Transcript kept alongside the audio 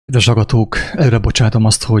Kedves hallgatók, előre bocsátom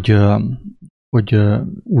azt, hogy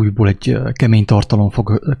újból egy kemény tartalom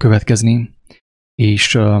fog következni,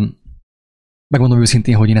 és megmondom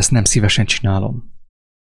őszintén, hogy én ezt nem szívesen csinálom.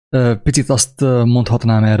 Picit azt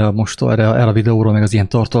mondhatnám erre a videóra, meg az ilyen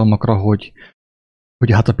tartalmakra, hogy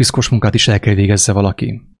hát a piszkos munkát is el kell végezze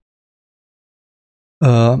valaki.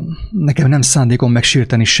 Nekem nem szándékom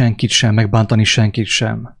megsérteni senkit sem, megbántani senkit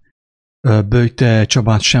sem. BÖJTE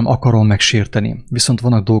Csabát sem akarom megsérteni, viszont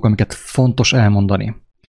vannak dolgok, amiket fontos elmondani.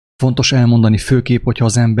 Fontos elmondani főképp, hogyha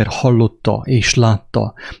az ember hallotta és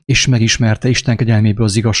látta, és megismerte Isten kegyelméből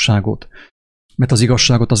az igazságot. Mert az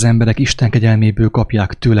igazságot az emberek Isten kegyelméből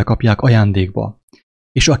kapják, tőle kapják ajándékba.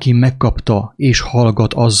 És aki megkapta és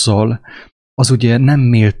hallgat azzal, az ugye nem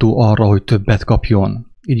méltó arra, hogy többet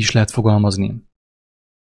kapjon. Így is lehet fogalmazni.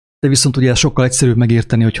 De viszont ugye ez sokkal egyszerűbb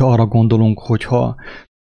megérteni, hogyha arra gondolunk, hogyha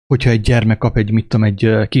egy gyermek kap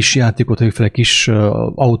egy kis játékot, vagy egy kis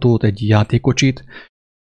autót, egy játékkocsit,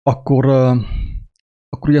 akkor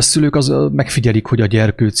ugye a szülők megfigyelik, hogy a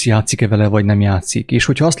gyerkőc játszik-e vele, vagy nem játszik. És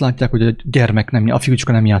hogyha azt látják, hogy a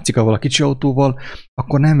fiúcska nem játszik avval a kicsi autóval,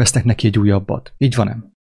 akkor nem vesznek neki egy újabbat. Így van-e?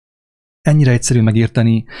 Ennyire egyszerű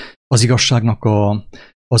megérteni az igazságnak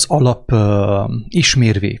az alap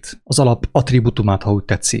ismérvét, az alap attributumát, ha úgy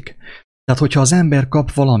tetszik. Tehát, hogyha az ember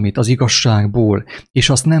kap valamit az igazságból, és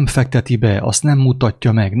azt nem fekteti be, azt nem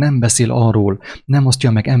mutatja meg, nem beszél arról, nem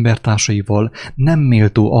osztja meg embertársaival, nem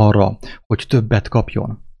méltó arra, hogy többet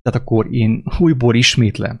kapjon. Tehát akkor én újból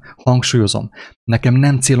ismétlem, hangsúlyozom, nekem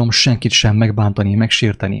nem célom senkit sem megbántani,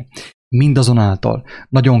 megsérteni. Mindazonáltal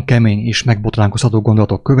nagyon kemény és megbotránkoztató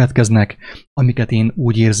gondolatok következnek, amiket én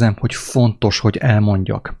úgy érzem, hogy fontos, hogy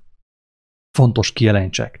elmondjak. Fontos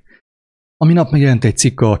kijelentsek. A minap megjelent egy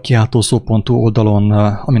cikk a kiáltószó.hu oldalon,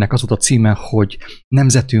 aminek az volt a címe, hogy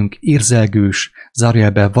nemzetünk érzelgős,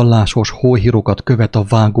 zárójelben vallásos hóhírokat követ a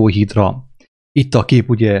vágóhídra. Itt a kép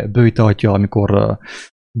ugye BÖJTE atya, amikor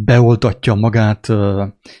beoltatja magát,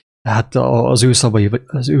 hát az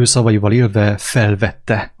ő szavaival élve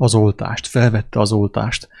felvette az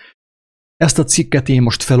oltást. Ezt a cikket én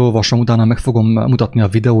most felolvasom, utána meg fogom mutatni a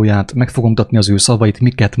videóját, meg fogom mutatni az ő szavait,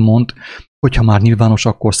 miket mond, hogyha már nyilvános,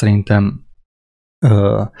 akkor szerintem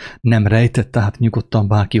nem rejtett, tehát nyugodtan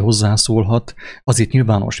bárki hozzászólhat. Azért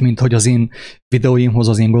nyilvános, mint hogy az én videóimhoz,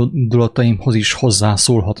 az én gondolataimhoz is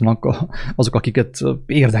hozzászólhatnak azok, akiket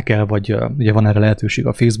érdekel, vagy ugye van erre lehetőség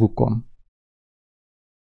a Facebookon.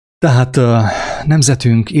 Tehát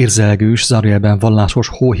nemzetünk érzelgős, zárójelben vallásos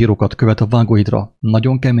hóhírokat követ a vágóhídra.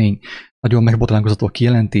 Nagyon kemény, nagyon megbotránkoztató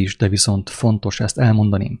kijelentés, de viszont fontos ezt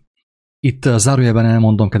elmondani. Itt zárójelben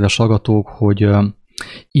elmondom, kedves hallgatók, hogy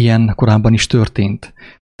ilyen korábban is történt.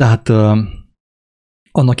 Tehát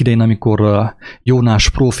annak idején, amikor Jónás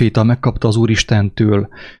próféta megkapta az Úristentől,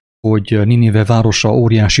 hogy Ninive városa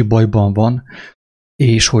óriási bajban van,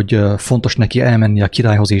 és hogy fontos neki elmenni a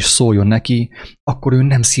királyhoz és szóljon neki, akkor ő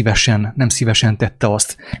nem szívesen tette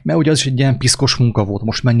azt. Mert ugye az is egy ilyen piszkos munka volt,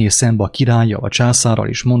 most menjél szembe a királlyal, a császárral,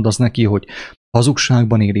 és mondd az neki, hogy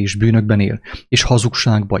hazugságban él és bűnökben él, és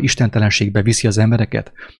hazugságba, istentelenségbe viszi az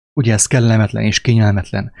embereket. Ugye ez kellemetlen és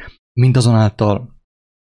kényelmetlen. Mindazonáltal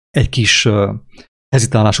egy kis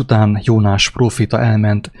hezitálás után Jónás próféta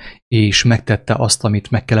elment, és megtette azt,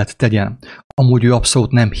 amit meg kellett tegyen. Amúgy ő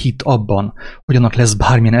abszolút nem hitt abban, hogy annak lesz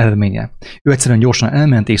bármilyen eredménye. Ő egyszerűen gyorsan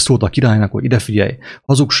elment, és szólt a királynak, hogy ide figyelj,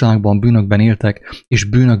 hazugságban, bűnökben éltek, és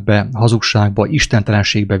bűnökbe, hazugságba,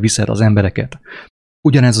 istentelenségbe viszed az embereket.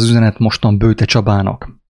 Ugyanez az üzenet mostan BÖJTE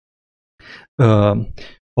Csabának.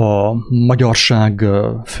 A magyarság,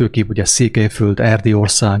 főképp ugye Székelyföld,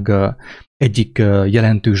 Erdélyország egyik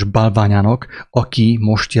jelentős bálványának, aki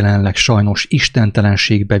most jelenleg sajnos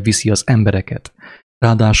istentelenségbe viszi az embereket.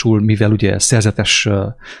 Ráadásul, mivel ugye szerzetes,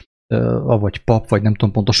 vagy pap, vagy nem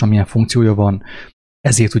tudom pontosan milyen funkciója van,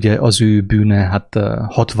 ezért ugye az ő bűne hát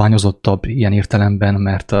hatványozottabb ilyen értelemben,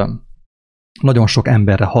 mert nagyon sok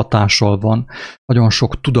emberre hatással van, nagyon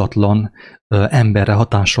sok tudatlan emberre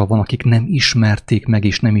hatással van, akik nem ismerték meg,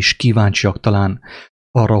 és nem is kíváncsiak talán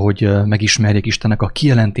arra, hogy megismerjék Istennek a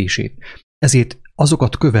kijelentését. Ezért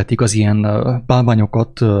azokat követik, az ilyen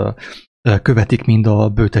bálványokat követik, mind a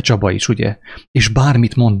BÖJTE Csaba is, ugye? És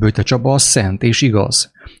bármit mond BÖJTE Csaba, az szent és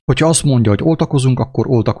igaz. Hogyha azt mondja, hogy oltakozunk, akkor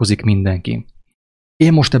oltakozik mindenki.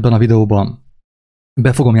 Én most ebben a videóban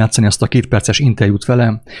be fogom játszani azt a 2 perces interjút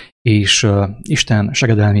vele, és Isten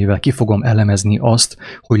segedelmével ki fogom elemezni azt,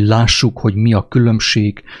 hogy lássuk, hogy mi a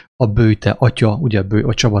különbség a BÖJTE atya, ugye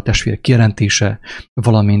a Csaba testvér kijelentése,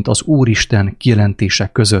 valamint az Úristen kijelentése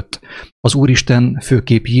között. Az Úristen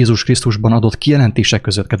főképp Jézus Krisztusban adott kijelentése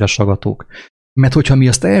között, kedves hallgatók. Mert hogyha mi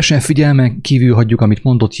azt teljesen figyelmen kívül hagyjuk, amit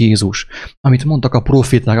mondott Jézus, amit mondtak a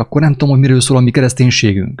proféták, akkor nem tudom, hogy miről szól a mi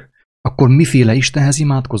kereszténységünk. Akkor miféle Istenhez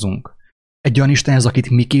imádkozunk? Egy olyan Istenhez, akit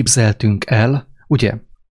mi képzeltünk el, ugye?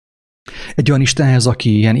 Egy olyan Istenhez,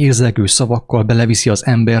 aki ilyen érzelgő szavakkal beleviszi az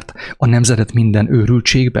embert, a nemzetet minden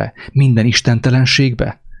őrültségbe, minden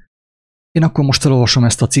istentelenségbe. Én akkor most elolvasom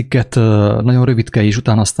ezt a cikket, nagyon rövidke, és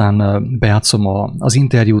utána aztán bejátszom az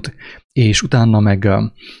interjút, és utána meg,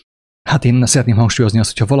 hát én szeretném hangsúlyozni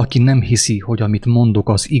azt, hogyha valaki nem hiszi, hogy amit mondok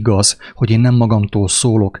az igaz, hogy én nem magamtól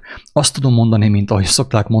szólok, azt tudom mondani, mint ahogy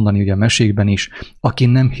szokták mondani ugye a mesékben is, aki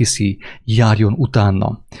nem hiszi, járjon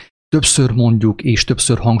utána. Többször mondjuk és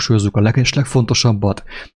többször hangsúlyozzuk a legfontosabbat,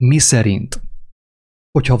 mi szerint,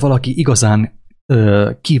 hogyha valaki igazán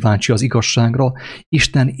kíváncsi az igazságra,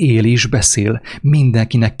 Isten él és beszél,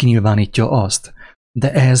 mindenkinek kinyilvánítja azt.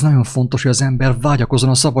 De ehhez nagyon fontos, hogy az ember vágyakozzon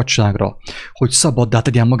a szabadságra, hogy szabaddá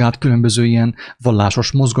tegyen magát különböző ilyen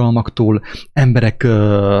vallásos mozgalmaktól, emberek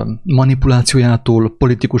manipulációjától,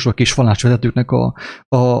 politikusok és vallásvezetőknek a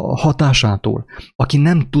hatásától. Aki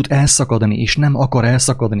nem tud elszakadni és nem akar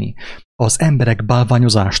elszakadni az emberek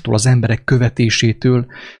bálványozástól, az emberek követésétől,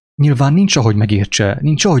 nyilván nincs ahogy megértse,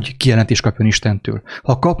 nincs ahogy kijelentést kapjon Istentől.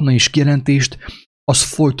 Ha kapna is kijelentést, az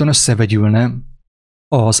folyton összevegyülne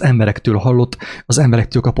az emberektől hallott, az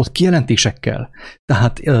emberektől kapott kijelentésekkel.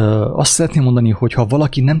 Tehát azt szeretném mondani, hogy ha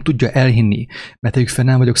valaki nem tudja elhinni, mert tegyük fel,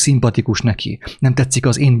 nem vagyok szimpatikus neki, nem tetszik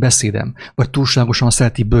az én beszédem, vagy túlságosan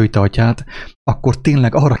szereti BÖJTE atyát, akkor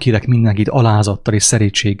tényleg arra kérek mindenkit alázattal és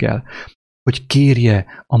szerítséggel, hogy kérje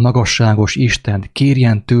a magasságos Istent,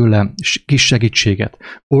 kérjen tőle kis segítséget,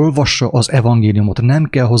 olvassa az evangéliumot, nem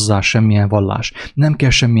kell hozzá semmilyen vallás, nem kell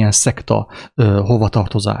semmilyen szekta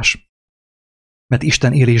hovatartozás. Mert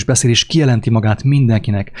Isten él és beszél, és kijelenti magát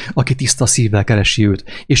mindenkinek, aki tiszta szívvel keresi őt,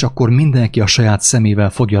 és akkor mindenki a saját szemével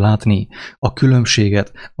fogja látni a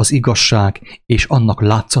különbséget, az igazság és annak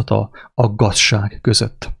látszata a gazság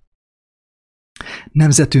között.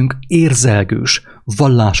 Nemzetünk érzelgős,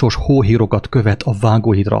 vallásos hóhírokat követ a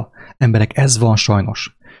vágóhidra. Emberek, ez van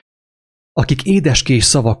sajnos. Akik édeskés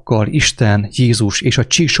szavakkal Isten, Jézus és a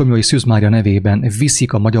Csíksomlyai Szűz Mária nevében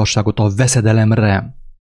viszik a magyarságot a veszedelemre.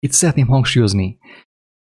 Itt szeretném hangsúlyozni,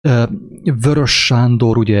 Vörös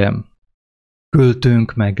Sándor, ugye,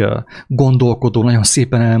 költőnk, meg gondolkodó nagyon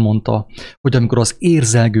szépen elmondta, hogy amikor az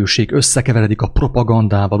érzelgőség összekeveredik a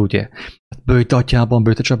propagandával, ugye, BÖJTE atyában,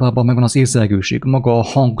 BÖJTE Csabában megvan az érzelgőség, maga a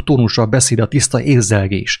hang, tónusa, a beszéd, a tiszta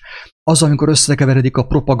érzelgés. Az, amikor összekeveredik a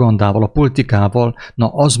propagandával, a politikával,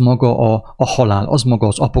 na az maga a halál, az maga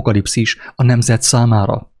az apokalipszis a nemzet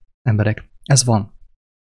számára. Emberek, ez van.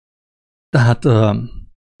 Tehát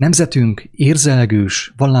nemzetünk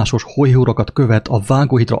érzelgős, vallásos hóhírokat követ a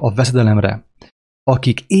vágóhidra, a veszedelemre,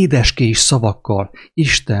 akik édeskés szavakkal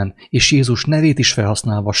Isten és Jézus nevét is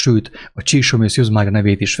felhasználva, sőt, a Csíksomlyai Szűz Mária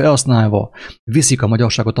nevét is felhasználva, viszik a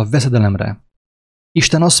magyarságot a veszedelemre.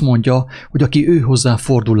 Isten azt mondja, hogy aki ő hozzá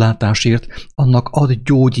fordul látásért, annak ad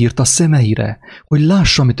gyógyírt a szemeire, hogy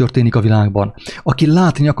lássa, mi történik a világban. Aki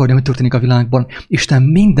látni akarja, mi történik a világban, Isten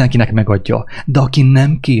mindenkinek megadja, de aki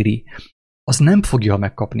nem kéri, az nem fogja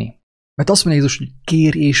megkapni. Mert azt mondja Jézus, hogy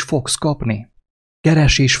kér és fogsz kapni.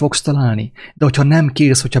 Keres és fogsz találni. De hogyha nem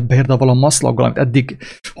kérsz, hogyha beérd a maszlaggal, amit eddig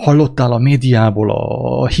hallottál a médiából,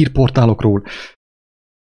 a hírportálokról,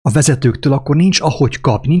 a vezetőktől, akkor nincs ahogy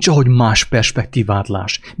kap, nincs ahogy más perspektívát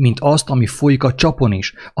láss, mint azt, ami folyik a csapon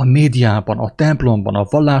is, a médiában, a templomban, a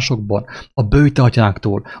vallásokban, a BÖJTE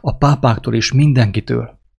atyáktól, a pápáktól és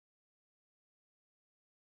mindenkitől.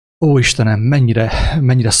 Ó Istenem,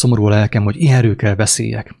 mennyire szomorú a lelkem, hogy ilyenről kell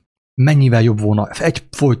beszéljek. Mennyivel jobb volna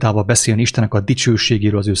egyfolytában beszélni Istennek a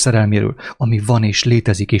dicsőségéről, az ő szerelméről, ami van és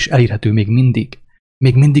létezik és elérhető még mindig.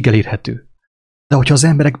 Még mindig elérhető. De hogyha az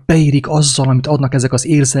emberek beérik azzal, amit adnak ezek az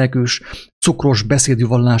érzelgős, cukros beszédű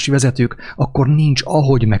vallási vezetők, akkor nincs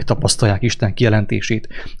ahogy megtapasztalják Isten kijelentését,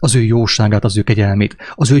 az ő jóságát, az ő kegyelmét,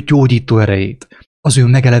 az ő gyógyító erejét, az ő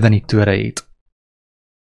megelevenítő erejét.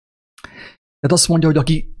 Tehát azt mondja, hogy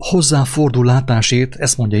aki hozzáfordul látásért,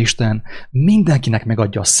 ezt mondja Isten, mindenkinek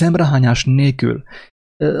megadja a szemrehányás nélkül.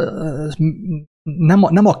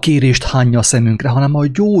 Nem a kérést hányja a szemünkre, hanem a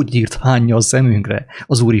gyógyírt hányja a szemünkre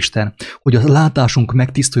az Úristen, hogy a látásunk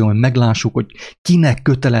megtisztuljon, hogy meglássuk, hogy kinek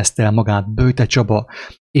kötelezte el magát BÖJTE Csaba,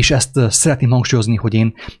 és ezt szeretném hangsúlyozni,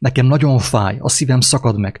 hogy nekem nagyon fáj, a szívem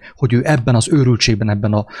szakad meg, hogy ő ebben az őrültségben,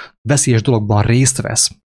 ebben a veszélyes dologban részt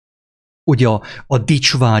vesz. Ugye a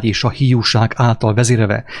dicsvágy és a hiúság által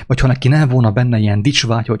vezérelve, vagy ha neki nem volna benne ilyen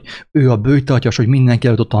dicsvágy, hogy ő a BÖJTE atya, hogy mindenki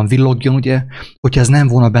előtt ottan villogjon, ugye, hogyha ez nem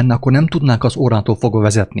volna benne, akkor nem tudnák az órától fogva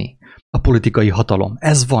vezetni a politikai hatalom.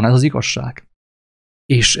 Ez van, ez az igazság.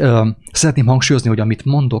 És szeretném hangsúlyozni, hogy amit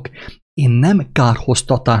mondok, én nem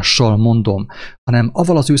kárhoztatással mondom, hanem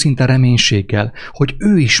avval az őszinte reménységgel, hogy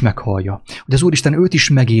ő is meghallja, hogy az Úristen őt is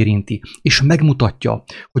megérinti, és megmutatja,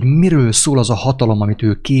 hogy miről szól az a hatalom, amit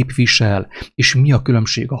ő képvisel, és mi a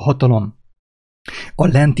különbség a hatalom, a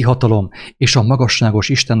lenti hatalom és a magasságos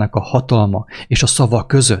Istennek a hatalma és a szava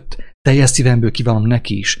között. Teljes szívemből kívánom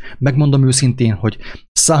neki is. Megmondom őszintén, hogy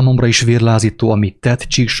számomra is vérlázító, amit tett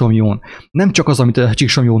Csíksomlyón. Nem csak az, amit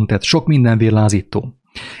Csíksomlyón tett, sok minden vérlázító.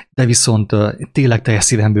 De viszont tényleg teljes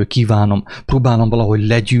szívemből kívánom, próbálom valahogy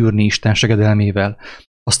legyűrni Isten segedelmével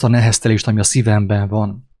azt a neheztelést, ami a szívemben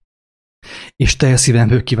van. És teljes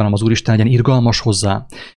szívemből kívánom az Úristen legyen irgalmas hozzá,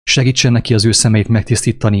 segítsen neki az ő szemeit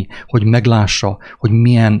megtisztítani, hogy meglássa, hogy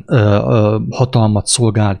milyen hatalmat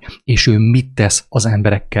szolgál, és ő mit tesz az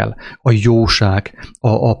emberekkel, a jóság,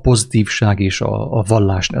 a pozitívság és a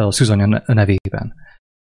vallás, a szűzanya nevében.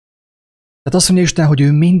 Tehát azt mondja Isten, hogy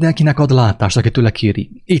ő mindenkinek ad látást, aki tőle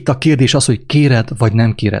kéri. Itt a kérdés az, hogy kéred vagy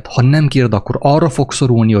nem kéred. Ha nem kéred, akkor arra fog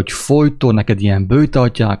szorulni, hogy folyton neked ilyen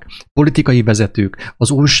böjteatyák, politikai vezetők,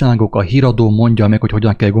 az újságok, a híradó mondja meg, hogy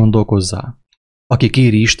hogyan kell gondolkozzál. Aki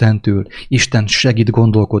kéri Istentől, Isten segít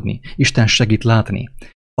gondolkodni, Isten segít látni.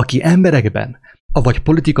 Aki emberekben, avagy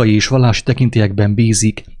politikai és vallási tekintélyekben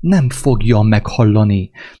bízik, nem fogja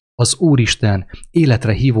meghallani az Úristen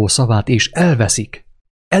életre hívó szavát, és elveszik.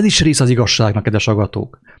 Ez is része az igazságnak, kedves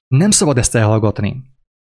hallgatók. Nem szabad ezt elhallgatni.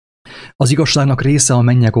 Az igazságnak része a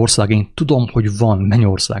mennyek ország. Én tudom, hogy van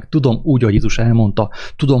mennyország. Tudom úgy, ahogy Jézus elmondta.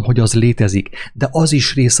 Tudom, hogy az létezik. De az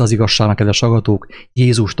is része az igazságnak, kedves hallgatók,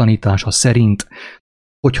 Jézus tanítása szerint,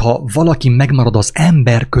 hogyha valaki megmarad az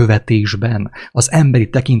emberkövetésben, az emberi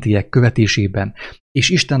tekintélyek követésében, és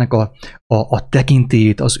Istennek a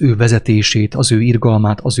tekintélyét, az ő vezetését, az ő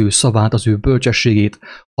irgalmát, az ő szavát, az ő bölcsességét,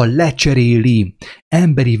 ha lecseréli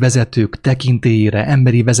emberi vezetők tekintélyére,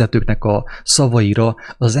 emberi vezetőknek a szavaira,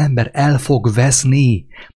 az ember el fog veszni.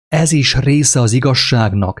 Ez is része az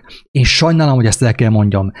igazságnak. Én sajnálom, hogy ezt el kell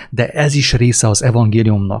mondjam, de ez is része az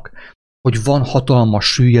evangéliumnak, hogy van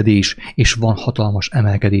hatalmas süllyedés, és van hatalmas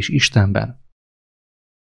emelkedés Istenben.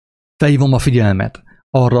 Felhívom a figyelmet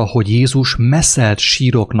arra, hogy Jézus messzelt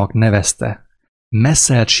síroknak nevezte.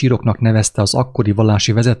 Messzelt síroknak nevezte az akkori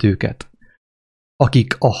vallási vezetőket,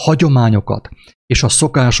 akik a hagyományokat, és a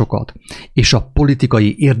szokásokat, és a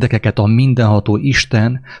politikai érdekeket a mindenható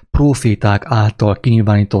Isten proféták által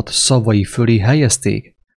kinyilvánított szavai fölé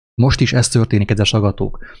helyezték. Most is ez történik, kedves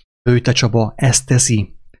hallgatók. BÖJTE Csaba ezt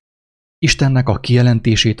teszi. Istennek a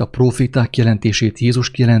kijelentését, a proféták kijelentését,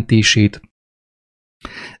 Jézus kijelentését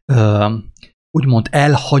úgymond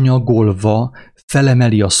elhanyagolva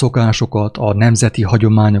felemeli a szokásokat, a nemzeti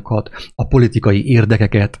hagyományokat, a politikai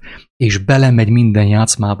érdekeket, és belemegy minden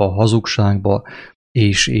játszmába, a hazugságba,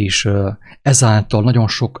 és ezáltal nagyon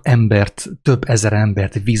sok embert, több ezer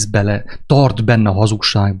embert visz bele, tart benne a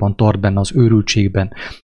hazugságban, tart benne az őrültségben,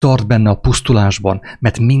 tart benne a pusztulásban,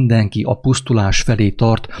 mert mindenki a pusztulás felé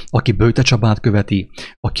tart, aki BÖJTE Csabát követi,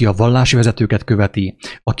 aki a vallási vezetőket követi,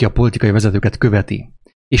 aki a politikai vezetőket követi.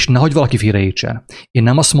 És nehogy valaki félreértsen. Én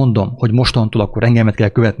nem azt mondom, hogy mostantól akkor engemet kell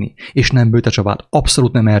követni, és nem BÖJTE Csabát.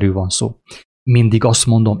 Abszolút nem erről van szó. Mindig azt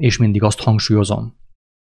mondom, és mindig azt hangsúlyozom,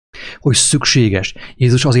 hogy szükséges.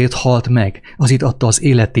 Jézus azért halt meg, azért adta az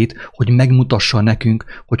életét, hogy megmutassa nekünk,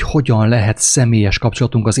 hogy hogyan lehet személyes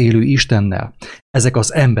kapcsolatunk az élő Istennel. Ezek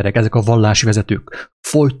az emberek, ezek a vallási vezetők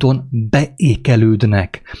folyton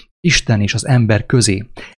beékelődnek Isten és az ember közé,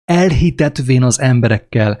 elhitetvén az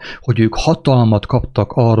emberekkel, hogy ők hatalmat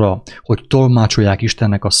kaptak arra, hogy tolmácsolják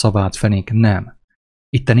Istennek a szavát fenénk. Nem.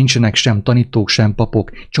 Itt nincsenek sem tanítók, sem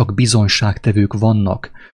papok, csak bizonyságtevők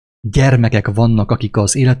vannak. Gyermekek vannak, akik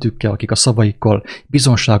az életükkel, akik a szavaikkal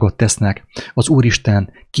bizonyságot tesznek az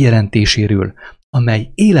Úristen kijelentéséről,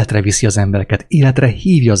 amely életre viszi az embereket, életre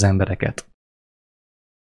hívja az embereket.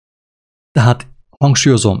 Tehát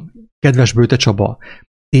hangsúlyozom, kedves BÖJTE Csaba,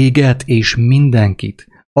 téged és mindenkit,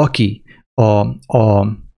 aki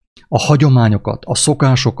a hagyományokat, a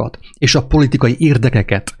szokásokat és a politikai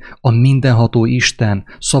érdekeket a mindenható Isten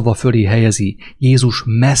szava fölé helyezi, Jézus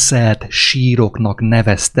messzelt síroknak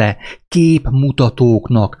nevezte,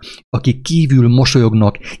 képmutatóknak, akik kívül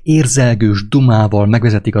mosolyognak, érzelgős dumával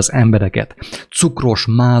megvezetik az embereket, cukros,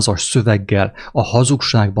 mázas szöveggel, a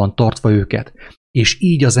hazugságban tartva őket. És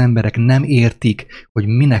így az emberek nem értik, hogy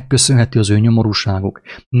minek köszönhető az ő nyomorúságuk.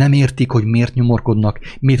 Nem értik, hogy miért nyomorkodnak,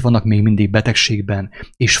 miért vannak még mindig betegségben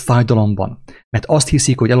és fájdalomban. Mert azt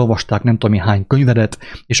hiszik, hogy elolvasták nem tudom hány könyvedet,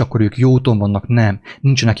 és akkor ők jó úton vannak. Nem,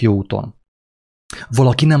 nincsenek jó úton.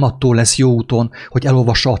 Valaki nem attól lesz jó úton, hogy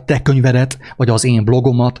elolvassa a te könyvedet, vagy az én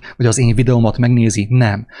blogomat, vagy az én videómat megnézi.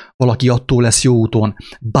 Nem. Valaki attól lesz jó úton,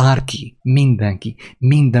 bárki, mindenki,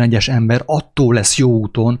 minden egyes ember attól lesz jó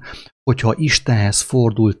úton, hogyha Istenhez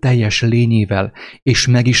fordul teljes lényével, és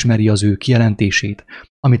megismeri az ő kijelentését,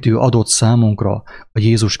 amit ő adott számunkra, a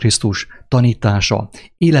Jézus Krisztus tanítása,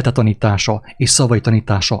 élete tanítása és szavai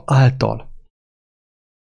tanítása által.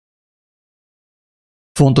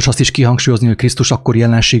 Fontos azt is kihangsúlyozni, hogy Krisztus akkori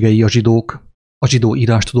ellenségei a zsidók, a zsidó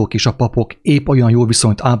írástudók és a papok épp olyan jó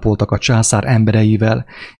viszonyt ápoltak a császár embereivel,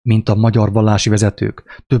 mint a magyar vallási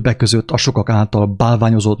vezetők, többek között a sokak által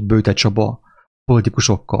bálványozott Böjte Csaba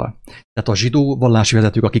politikusokkal. Tehát a zsidó vallási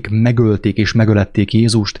vezetők, akik megölték és megölették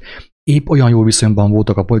Jézust, épp olyan jó viszonyban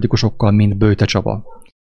voltak a politikusokkal, mint Böjte Csaba.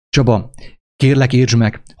 Csaba, kérlek értsd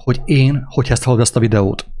meg, hogy én, hogy ezt hallod ezt a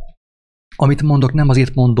videót, amit mondok, nem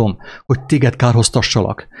azért mondom, hogy téged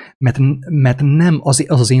kárhoztassalak, mert nem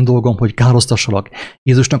az én dolgom, hogy kárhoztassalak.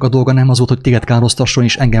 Jézusnak a dolga nem az volt, hogy téged kárhoztasson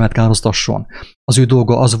és engemet kárhoztasson. Az ő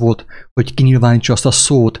dolga az volt, hogy kinyilvánítsa azt a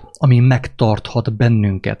szót, ami megtarthat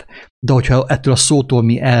bennünket. De hogyha ettől a szótól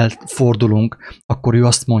mi elfordulunk, akkor ő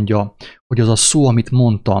azt mondja, hogy az a szó, amit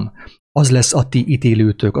mondtam, az lesz a ti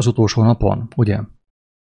ítélőtök az utolsó napon, ugye?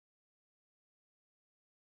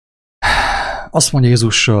 Azt mondja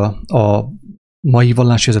Jézus a mai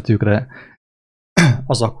vallásvezetőkre,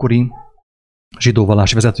 az akkori zsidó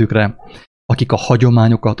vallásvezetőkre, akik a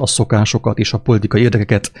hagyományokat, a szokásokat és a politikai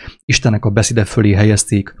érdekeket Istennek a beszéde fölé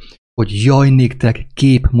helyezték, hogy jaj néktek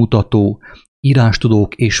képmutató,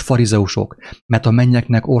 írástudók és farizeusok, mert a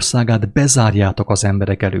mennyeknek országát bezárjátok az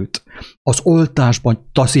emberek előtt. Az oltásban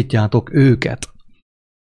taszítjátok őket.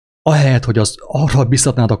 Ahelyett, hogy arra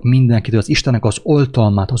biztatnátok mindenkit, hogy az Istennek az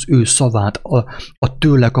oltalmát, az ő szavát, a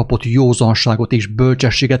tőle kapott józanságot és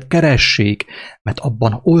bölcsességet keressék, mert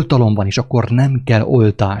abban oltalom van, és akkor nem kell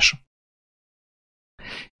oltás.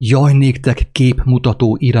 Jaj néktek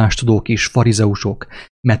képmutató írástudók és farizeusok,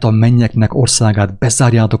 mert a mennyeknek országát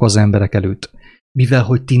bezárjátok az emberek előtt. Mivel,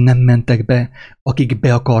 hogy ti nem mentek be, akik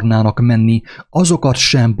be akarnának menni, azokat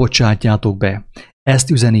sem bocsátjátok be. Ezt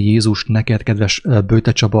üzeni Jézus neked, kedves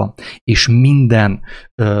Böjte Csaba, és minden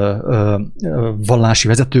vallási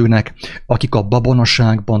vezetőnek, akik a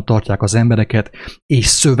babonaságban tartják az embereket, és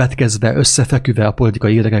szövetkezve, összefeküve a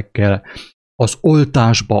politikai érdekekkel, az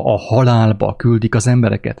oltásba, a halálba küldik az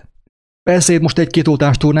embereket. Persze most egy-két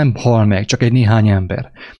oltástól nem hal meg, csak egy néhány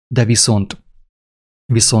ember. De viszont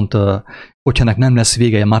hogyha ennek nem lesz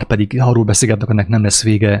vége, már pedig arról beszélgetnek, ennek nem lesz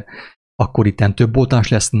vége, akkor itten több oltás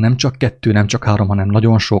lesz, nem csak 2, nem csak 3, hanem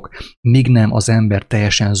nagyon sok, míg nem az ember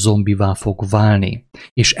teljesen zombivá fog válni.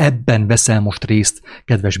 És ebben veszel most részt,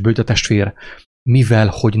 kedves Böjte testvér, mivel,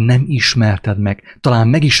 hogy nem ismerted meg, talán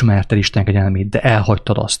megismerted Isten kegyelmét, de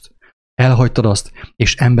elhagytad azt. Elhagytad azt,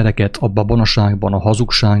 és embereket a babonaságban, a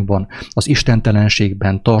hazugságban, az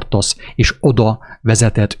istentelenségben tartasz, és oda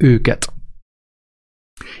vezeted őket.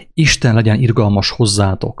 Isten legyen irgalmas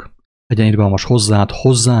hozzátok. Legyen irgalmas hozzád,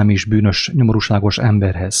 hozzám is, bűnös, nyomorúságos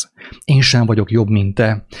emberhez. Én sem vagyok jobb, mint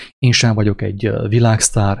te, én sem vagyok egy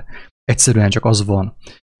világsztár, egyszerűen csak az van,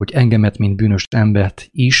 hogy engemet, mint bűnös embert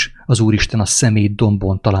is az Úristen a szemét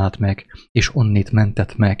dombon talált meg, és onnét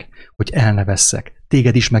mentett meg, hogy el ne vesszek.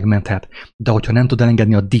 Téged is megmenthet, de hogyha nem tud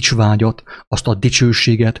elengedni a dicsvágyat, azt a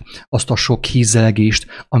dicsőséget, azt a sok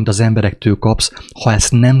hízelgést, amit az emberektől kapsz, ha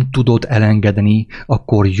ezt nem tudod elengedni,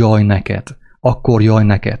 akkor jaj neked. Akkor jaj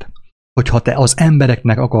neked. Hogyha te az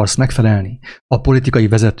embereknek akarsz megfelelni, a politikai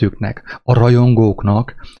vezetőknek, a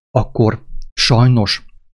rajongóknak, akkor sajnos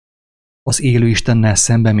az élő Istennel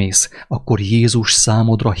szembemész, akkor Jézus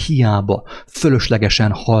számodra hiába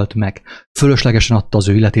fölöslegesen halt meg, fölöslegesen adta az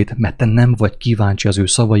ő életét, mert te nem vagy kíváncsi az ő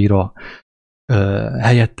szavaira,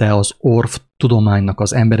 helyette az orv tudománynak,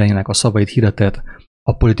 az embereinek a szavait hirdeted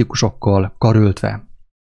a politikusokkal karöltve.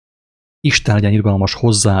 Isten legyen irgalmas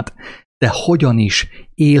hozzád, te hogyan is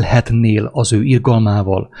élhetnél az ő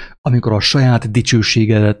irgalmával, amikor a saját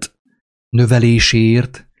dicsőségedet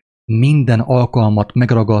növeléséért minden alkalmat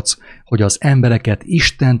megragadsz, hogy az embereket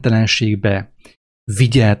istentelenségbe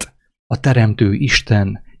vigyed a Teremtő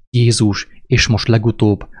Isten, Jézus, és most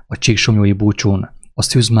legutóbb a Csíksomlyói búcsún, a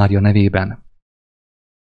Szűz Mária nevében.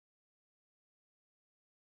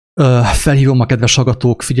 Felhívom a kedves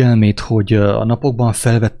hallgatók figyelmét, hogy a napokban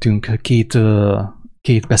felvettünk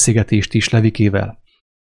két beszélgetést is Levikével.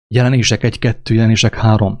 Jelenések 1-2, jelenések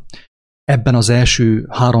 3. Ebben az első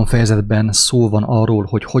 3 fejezetben szó van arról,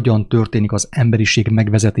 hogy hogyan történik az emberiség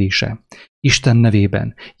megvezetése. Isten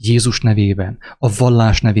nevében, Jézus nevében, a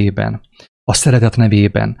vallás nevében, a szeretet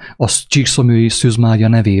nevében, a Csíkszomlyói Szűz Mária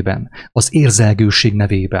nevében, az érzelgőség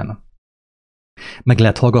nevében. Meg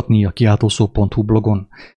lehet hallgatni a kiáltószó.hu blogon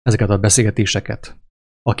ezeket a beszélgetéseket.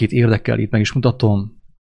 Akit érdekel, itt meg is mutatom.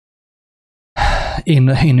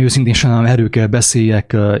 Én őszintén sem erről kell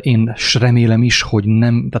beszéljek, én remélem is, hogy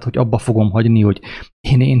nem, tehát hogy abba fogom hagyni, hogy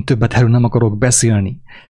én többet erről nem akarok beszélni.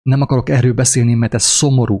 Nem akarok erről beszélni, mert ez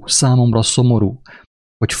szomorú, számomra szomorú,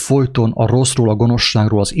 hogy folyton a rosszról, a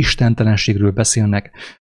gonoszságról, az istentelenségről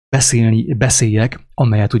beszéljek,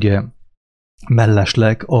 amelyet ugye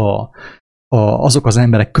mellesleg azok az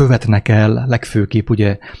emberek követnek el, legfőképp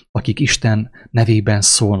ugye, akik Isten nevében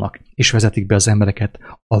szólnak, és vezetik be az embereket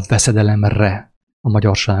a veszedelemre, a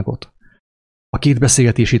magyarságot. A két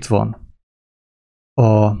beszélgetés itt van.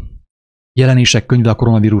 A jelenések könyve a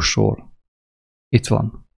koronavírusról. Itt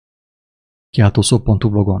van. Kiáltószó.hu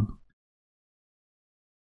blogon.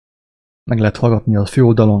 Meg lehet hallgatni a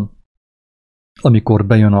főoldalon. Amikor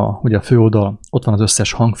bejön ugye a főoldal, ott van az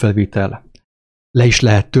összes hangfelvétel. Le is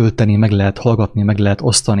lehet tölteni, meg lehet hallgatni, meg lehet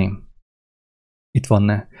osztani. Itt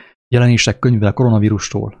van jelenések könyve a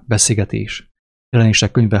koronavírusról, beszélgetés.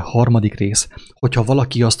 Jelenések könyve 3. rész. Hogyha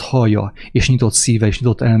valaki azt hallja, és nyitott szíve és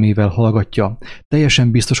nyitott elmével hallgatja,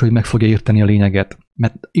 teljesen biztos, hogy meg fogja érteni a lényeget.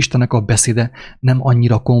 Mert Istennek a beszéde nem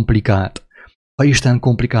annyira komplikált. Ha Isten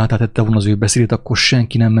komplikáltá tette volna az ő beszédét, akkor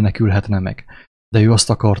senki nem menekülhetne meg. De ő azt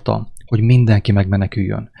akarta, hogy mindenki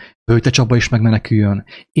megmeneküljön. BÖJTE Csaba is megmeneküljön,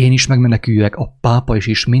 én is megmeneküljek, a pápa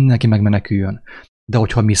is mindenki megmeneküljön. De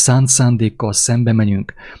hogyha mi szánt szándékkal szembe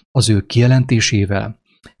menjünk az ő kijelentésével,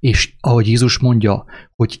 és ahogy Jézus mondja,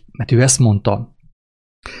 mert ő ezt mondta,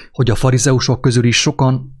 hogy a farizeusok közül is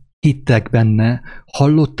sokan hittek benne,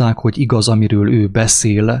 hallották, hogy igaz, amiről ő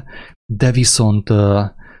beszél, de viszont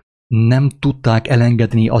nem tudták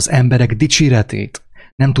elengedni az emberek dicséretét,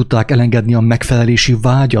 nem tudták elengedni a megfelelési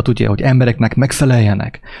vágyat, ugye, hogy embereknek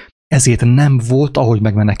megfeleljenek. Ezért nem volt, ahogy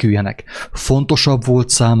megmeneküljenek. Fontosabb volt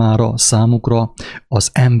számukra az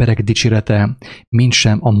emberek dicsérete,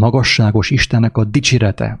 mintsem a magasságos Istennek a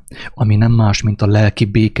dicsérete, ami nem más, mint a lelki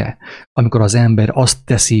béke. Amikor az ember azt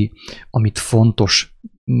teszi, amit fontos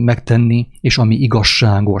megtenni, és ami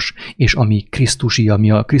igazságos, és ami Krisztusi,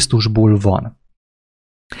 ami a Krisztusból van.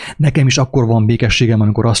 Nekem is akkor van békességem,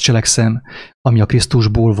 amikor azt cselekszem, ami a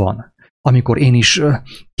Krisztusból van. Amikor én is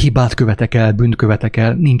hibát követek el, bűnt követek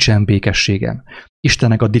el, nincsen békességem.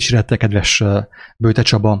 Istennek a dicsérete, kedves BÖJTE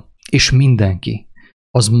Csaba, és mindenki,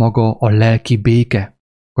 az maga a lelki béke.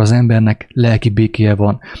 Az embernek lelki békéje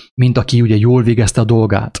van, mint aki ugye jól végezte a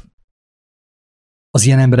dolgát. Az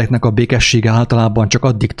ilyen embereknek a békessége általában csak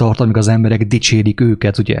addig tart, amíg az emberek dicsérik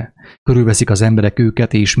őket, ugye? Körülveszik az emberek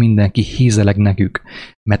őket, és mindenki hízeleg nekük,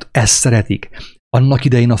 mert ezt szeretik. Annak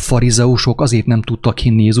idején a farizeusok azért nem tudtak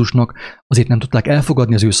hinni Jézusnak, azért nem tudták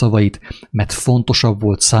elfogadni az ő szavait, mert fontosabb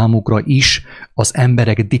volt számukra is az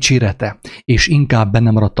emberek dicsérete, és inkább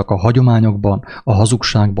benne maradtak a hagyományokban, a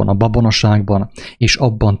hazugságban, a babonaságban, és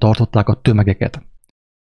abban tartották a tömegeket.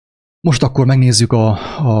 Most akkor megnézzük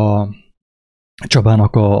a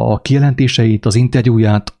Csabának a kijelentéseit, az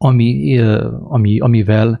interjúját,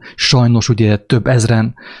 amivel sajnos ugye több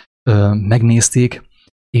ezren megnézték,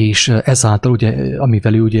 és ezáltal ugye,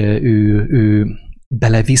 amivel ő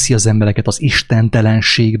beleviszi az embereket az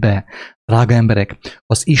istentelenségbe. Drága emberek,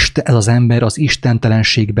 ez az ember az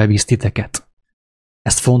istentelenségbe visz titeket.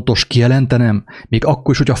 Ezt fontos kijelentenem, még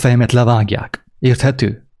akkor is, hogyha a fejemet levágják.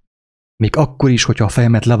 Érthető? Még akkor is, hogyha a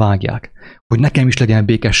fejemet levágják. Hogy nekem is legyen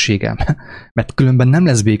békességem. Mert különben nem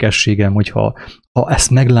lesz békességem, hogyha ezt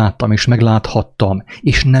megláttam és megláthattam,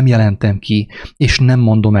 és nem jelentem ki, és nem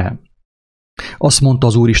mondom el. Azt mondta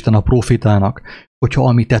az Úristen a profétának, hogyha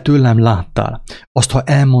amit te tőlem láttál, azt ha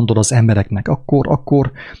elmondod az embereknek,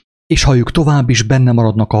 akkor, és ha ők tovább is benne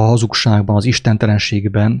maradnak a hazugságban, az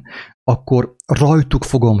istentelenségben, akkor rajtuk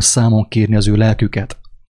fogom számon kérni az ő lelküket.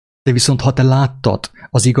 De viszont ha te láttad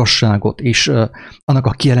az igazságot, és annak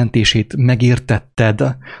a kijelentését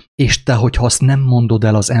megértetted, és te, hogyha azt nem mondod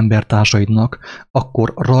el az embertársaidnak,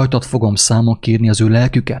 akkor rajtad fogom számon kérni az ő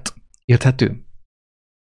lelküket. Érthető?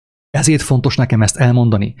 Ezért fontos nekem ezt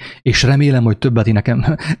elmondani, és remélem, hogy többet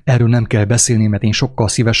nekem erről nem kell beszélni, mert én sokkal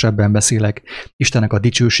szívesebben beszélek Istennek a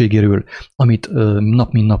dicsőségéről, amit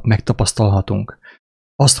nap mint nap megtapasztalhatunk.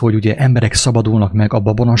 Azt, hogy ugye emberek szabadulnak meg a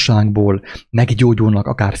babonasságból, meggyógyulnak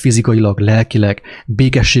akár fizikailag, lelkileg,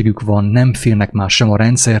 békességük van, nem félnek már sem a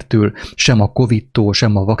rendszertől, sem a Covid-tól,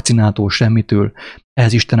 sem a vakcinától, semmitől.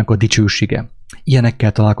 Ez Istennek a dicsősége.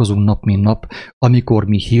 Ilyenekkel találkozunk nap mint nap, amikor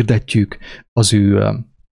mi hirdetjük az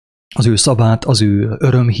ő szavát, az ő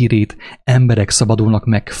örömhírét, emberek szabadulnak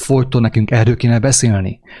meg, folyton nekünk erről kéne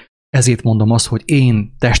beszélni. Ezért mondom azt, hogy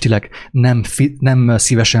én testileg nem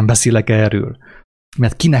szívesen beszélek erről.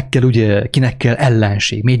 Mert kinek kell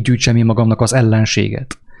ellenség? Miért gyűjtsem én magamnak az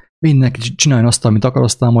ellenséget? Mindenki csináljon azt, amit akar,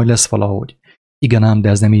 aztán majd lesz valahogy. Igen ám, de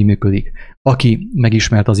ez nem így működik. Aki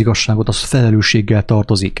megismerte az igazságot, az felelősséggel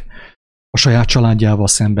tartozik. A saját családjával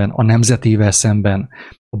szemben, a nemzetével szemben,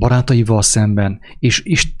 a barátaival szemben, és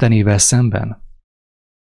Istenével szemben,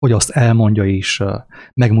 hogy azt elmondja és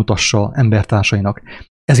megmutassa embertársainak.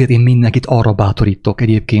 Ezért én mindenkit arra bátorítok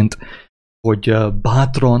egyébként, hogy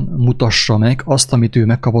bátran mutassa meg azt, amit ő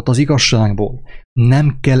megkapott az igazságból.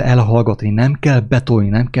 Nem kell elhallgatni, nem kell betolni,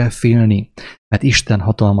 nem kell félni, mert Isten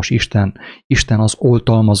hatalmas, Isten az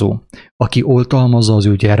oltalmazó, aki oltalmazza az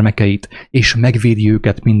ő gyermekeit, és megvédi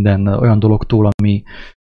őket minden olyan dologtól,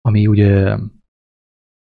 ami ugye,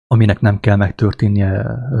 aminek nem kell megtörténnie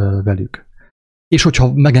velük. És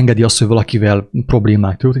hogyha megengedi azt, hogy valakivel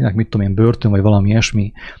problémák történnek, mit tudom én, börtön, vagy valami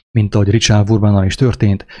ilyesmi, mint ahogy Richard Wurmannal is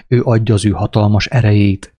történt, ő adja az ő hatalmas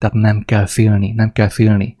erejét, tehát nem kell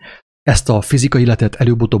félni. Ezt a fizikai életet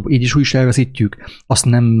előbb-utóbb így is úgy is elveszítjük, azt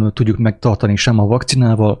nem tudjuk megtartani sem a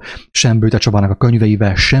vakcinával, sem BÖJTE Csabának a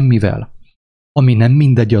könyveivel, semmivel. Ami nem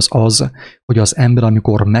mindegy az, hogy az ember,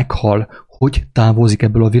 amikor meghal, hogy távozik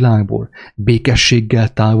ebből a világból.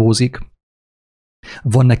 Békességgel távozik,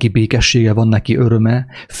 van neki békessége, van neki öröme,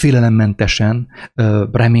 félelemmentesen,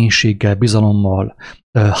 reménységgel, bizalommal,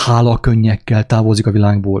 hálakönnyekkel távozik a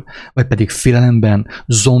világból, vagy pedig félelemben,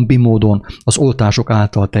 zombi módon, az oltások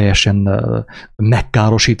által teljesen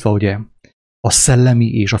megkárosítva, ugye, a szellemi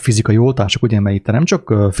és a fizikai oltások, ugye, mert itt nem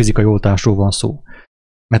csak fizikai oltásról van szó,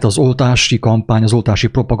 mert az oltási kampány, az oltási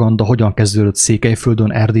propaganda hogyan kezdődött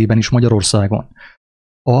Székelyföldön, Erdélyben és Magyarországon.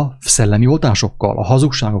 A szellemi oltásokkal, a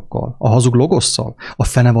hazugságokkal, a hazug logosszal, a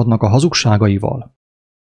fenevadnak a hazugságaival.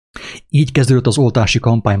 Így kezdődött az oltási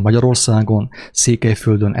kampány Magyarországon,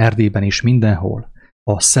 Székelyföldön, Erdélyben és mindenhol.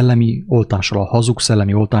 A szellemi oltással, a hazug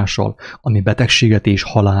szellemi oltással, ami betegséget és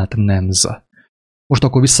halált nemz. Most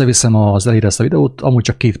akkor visszaviszem az elére ezt a videót, amúgy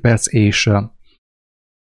csak 2 perc,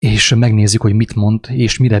 és megnézzük, hogy mit mond,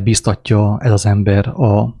 és mire biztatja ez az ember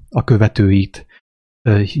a követőit.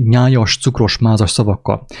 Nyájas, cukros, mázas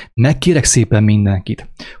szavakkal. Megkérek szépen mindenkit,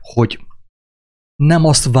 hogy nem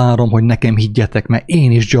azt várom, hogy nekem higgyetek, mert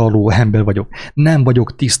én is gyarló ember vagyok. Nem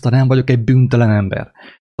vagyok tiszta, nem vagyok egy bűntelen ember.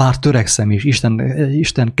 Bár törekszem is,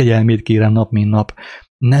 Isten kegyelmét kérem nap, mint nap.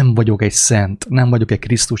 Nem vagyok egy szent, nem vagyok egy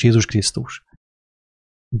Krisztus, Jézus Krisztus.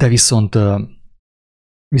 De viszont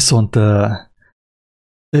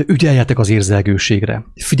ügyeljetek az érzelgőségre.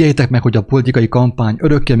 Figyeljétek meg, hogy a politikai kampány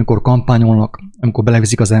örökké, amikor kampányolnak, amikor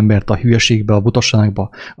beleviszik az embert a hülyeségbe, a butaságba,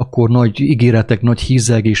 akkor nagy ígéretek, nagy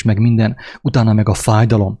hízelgés, meg minden, utána meg a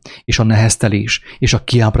fájdalom, és a neheztelés, és a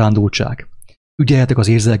kiábrándultság. Ügyeljetek az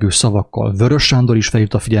érzelgő szavakkal. Vörös Sándor is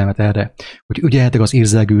felhívta a figyelmet erre, hogy ügyeljetek az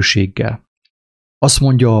érzelgőséggel. Azt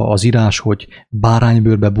mondja az írás, hogy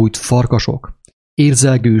báránybőrbe bújt farkasok,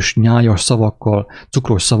 érzelgős, nyájas szavakkal,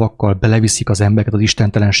 cukros szavakkal beleviszik az embereket az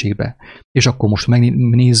istentelenségbe. És akkor most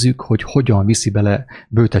megnézzük, hogy hogyan viszi bele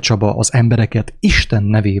BÖJTE Csaba az embereket Isten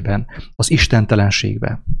nevében az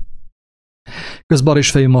istentelenségbe. Közben arra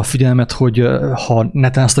is felhívom a figyelmet, hogy ha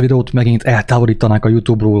netán ezt a videót megint eltávolítanák a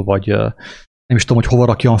YouTube-ról, vagy nem is tudom, hogy hova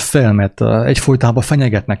rakjam fel, mert egyfolytában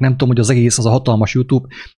fenyegetnek. Nem tudom, hogy az egész, az a hatalmas YouTube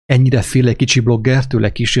ennyire fél egy kicsi bloggertől,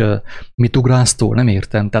 egy kis mitugrásztól, nem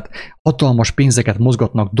értem. Tehát hatalmas pénzeket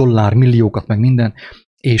mozgatnak, milliókat, meg minden,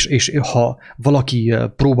 és ha valaki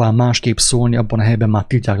próbál másképp szólni, abban a helyben már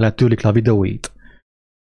tiltják le, törlik le a videóit.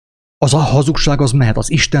 Az a hazugság az mehet,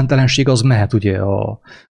 az istentelenség az mehet ugye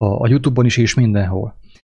a YouTube-on is és mindenhol.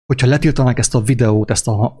 Hogyha letiltanák ezt a videót, ezt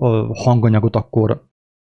a hanganyagot, akkor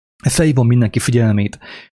felhívom mindenki figyelmét,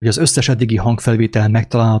 hogy az összes eddigi hangfelvétel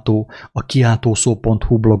megtalálható a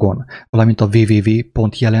kiáltószó.hu blogon, valamint a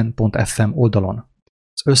www.jelen.fm oldalon.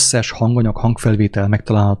 Az összes hanganyag, hangfelvétel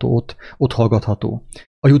megtalálható ott hallgatható.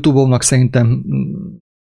 A YouTube-omnak szerintem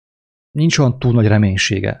nincs olyan túl nagy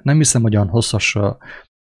reménysége. Nem hiszem, hogy olyan hosszas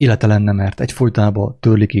élete lenne, mert egyfolytában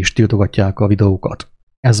törlik és tiltogatják a videókat.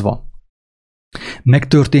 Ez van.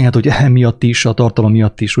 Megtörténhet, hogy emiatt is, a tartalom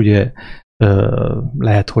miatt is ugye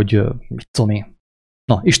lehet, hogy mit tudom én.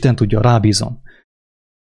 Na, Isten tudja, rábízom.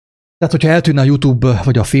 Tehát, hogyha eltűnne a YouTube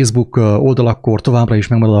vagy a Facebook oldal, akkor továbbra is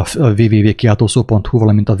megmarad a www.kiáltószó.hu,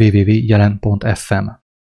 valamint a www.jelen.fm.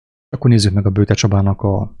 Akkor nézzük meg a BÖJTE Csabának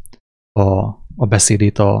a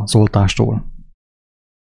beszédét az oltástól.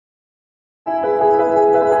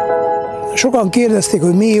 Sokan kérdezték,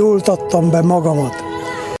 hogy miért oltattam be magamat.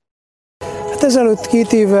 Hát ezelőtt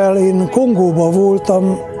 2 évvel én Kongóban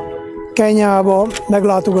voltam, Kenyába,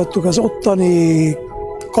 meglátogattuk az ottani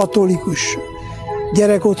katolikus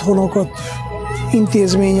gyerekotthonokat,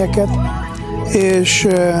 intézményeket, és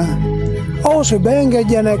Ahhoz, hogy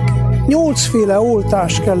beengedjenek, 8 féle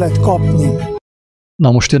oltást kellett kapni.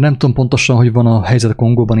 Na most én nem tudom pontosan, hogy van a helyzet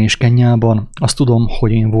Kongóban és Kenyában. Azt tudom,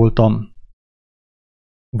 hogy én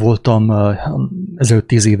voltam ezelőtt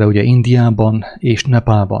 10 éve ugye Indiában és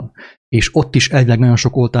Nepálban, és ott is elvileg nagyon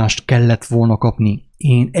sok oltást kellett volna kapni.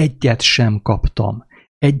 Én egyet sem kaptam,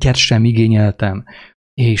 egyet sem igényeltem,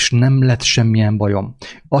 és nem lett semmilyen bajom.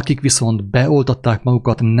 Akik viszont beoltatták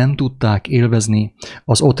magukat, nem tudták élvezni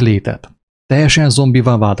az ott létet. Teljesen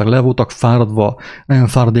zombivá váltak, le voltak fáradva, nagyon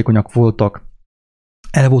fáradékonyak voltak,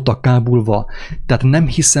 el voltak kábulva. Tehát nem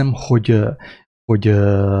hiszem, hogy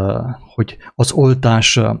az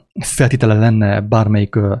oltás feltétele lenne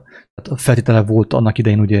bármelyik, feltétele volt annak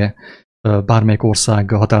idején ugye bármelyik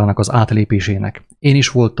ország határának az átlépésének. Én is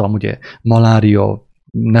voltam ugye malária,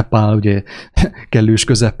 Nepál ugye kellős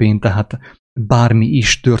közepén, tehát bármi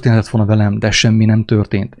is történhetett volna velem, de semmi nem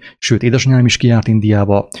történt. Sőt, édesanyám is kijárt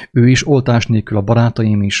Indiába, ő is oltás nélkül, a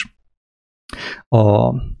barátaim is,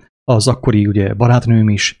 az akkori ugye barátnőm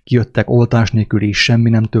is kijöttek oltás nélkül, és semmi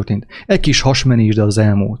nem történt. Egy kis hasmenés, de az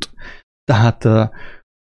elmúlt. Tehát,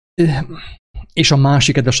 és a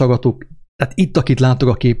másik, kedves hallgatók, tehát itt, akit látok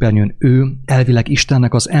a képernyőn, ő elvileg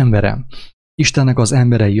Istennek az embere. Istennek az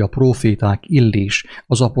emberei, a proféták, Illés,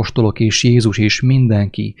 az apostolok és Jézus és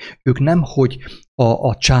mindenki. Ők nem, hogy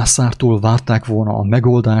a császártól várták volna a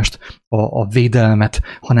megoldást, a védelmet,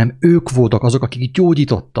 hanem ők voltak azok, akik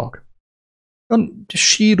gyógyítottak.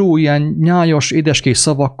 Síró, ilyen nyájas, édeskés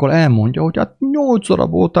szavakkal elmondja, hogy hát 8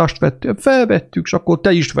 darab oltást felvettük, és akkor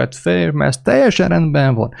te is vedd fel, mert ez teljesen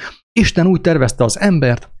rendben van. Isten úgy tervezte az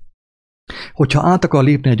embert, hogyha át akar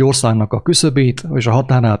lépni egy országnak a küszöbét és a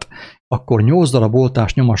határát, akkor 8 darab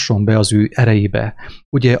oltást nyomasson be az ő erejébe.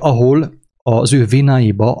 Ugye, ahol az ő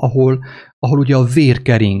vénáiba, ahol ugye a vér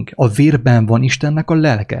kering, a vérben van Istennek a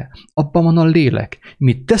lelke, abban van a lélek.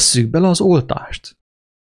 Mi tesszük bele az oltást.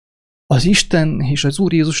 Az Isten és az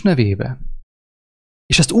Úr Jézus nevébe.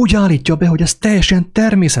 És ezt úgy állítja be, hogy ez teljesen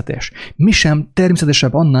természetes. Mi sem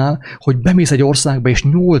természetesebb annál, hogy bemész egy országba és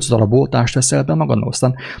 8 darab oltást veszel be magadnak.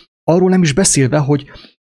 Aztán arról nem is beszélve, hogy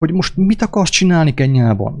most mit akarsz csinálni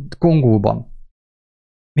Kenyában, Kongóban.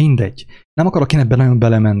 Mindegy. Nem akarok én ebben nagyon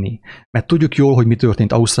belemenni, mert tudjuk jól, hogy mi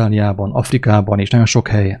történt Ausztráliában, Afrikában és nagyon sok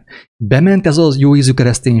helyen. Bement ez az jó ízű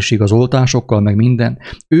kereszténység az oltásokkal, meg minden.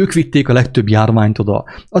 Ők vitték a legtöbb járványt oda.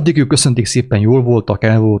 Addig ők köszönték szépen, jól voltak,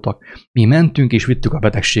 el voltak. Mi mentünk és vittük a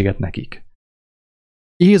betegséget nekik.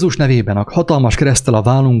 Jézus nevében a hatalmas kereszttel a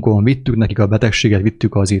vállunkon vittük nekik a betegséget,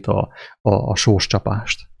 vittük azért a sós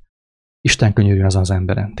csapást. Isten könyörüljön ezen az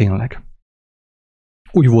emberen, tényleg.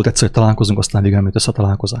 Úgy volt egyszer, hogy találkozunk, aztán végül nem jött össze a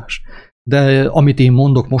találkozás. De amit én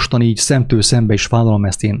mondok mostan így szemtől szembe, és vállalom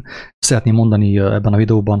ezt, én szeretném mondani ebben a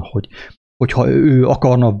videóban, hogyha ő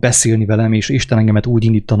akarna beszélni velem, és Isten engemet úgy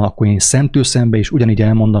indítana, akkor én szemtől szembe is ugyanígy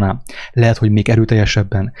elmondanám. Lehet, hogy még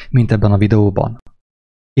erőteljesebben, mint ebben a videóban.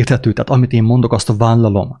 Érthető? Tehát amit én mondok, azt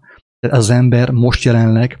vállalom. Tehát ez az ember most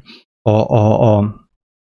jelenleg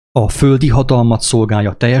a földi hatalmat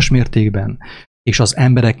szolgálja teljes mértékben, és az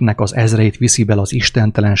embereknek az ezreit viszi bele az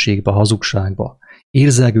istentelenségbe, a hazugságba.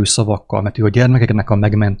 Érzelgő szavakkal, mert ő a gyermekeknek a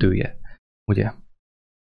megmentője. Ugye?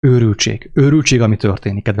 Őrültség, ami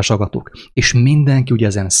történik, kedves hallgatók. És mindenki ugye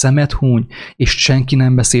ezen szemet húny, és senki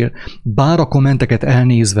nem beszél. Bár a kommenteket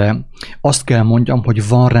elnézve azt kell mondjam, hogy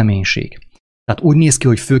van reménység. Tehát úgy néz ki,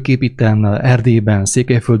 hogy főképp itten Erdélyben,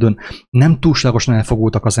 Székelyföldön nem túlságosan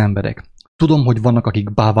elfogultak az emberek. Tudom, hogy vannak,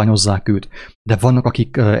 akik bálványozzák őt, de vannak,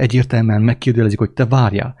 akik egyértelműen megkérdőjelezik, hogy te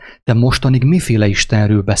várjál, te mostanig miféle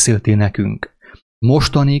Istenről beszéltél nekünk?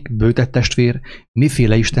 Mostanig, BÖJTE testvér,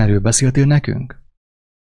 miféle Istenről beszéltél nekünk?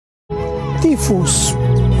 Tifusz,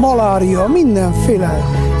 malária, mindenféle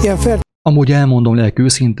ilyen Amúgy elmondom lelki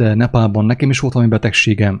őszinte, Nepálban nekem is volt valami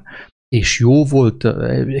betegségem, és jó volt,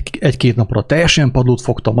 1-2 napra teljesen padlót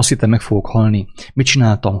fogtam, azt hittem, meg fogok halni. Mit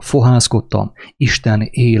csináltam? Fohászkodtam. Isten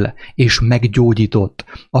él, és meggyógyított.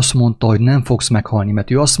 Azt mondta, hogy nem fogsz meghalni,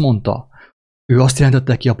 mert ő azt mondta, ő azt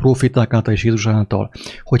jelentette ki a proféták által és Jézus által,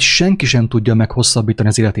 hogy senki sem tudja meghosszabbítani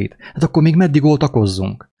az életét. Hát akkor még meddig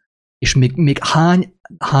oltakozzunk? És még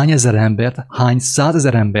hány ezer embert, hány 100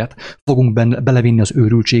 000 embert fogunk belevinni az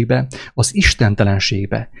őrültségbe, az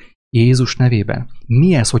istentelenségbe, Jézus nevében.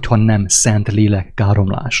 Mi ez, hogyha nem szent lélek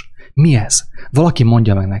káromlás? Mi ez? Valaki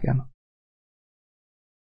mondja meg nekem.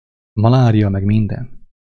 Malária, meg minden.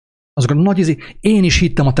 Azok a nagy én is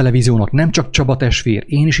hittem a televíziónak, nem csak Csaba testvér,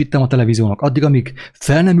 én is hittem a televíziónak, addig, amíg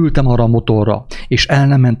fel nem ültem arra a motorra, és el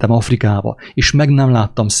nem mentem Afrikába, és meg nem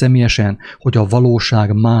láttam személyesen, hogy a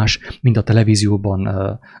valóság más, mint a televízióban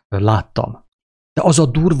láttam. De az a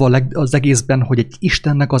durva az egészben, hogy egy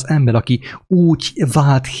Istennek az ember, aki úgy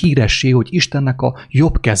vált híressé, hogy Istennek a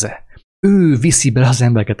jobb keze, ő viszi be az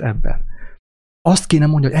embereket ebben. Azt kéne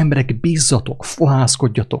mondani, hogy emberek, bízzatok,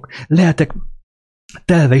 fohászkodjatok, lehetek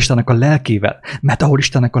telve Istennek a lelkével, mert ahol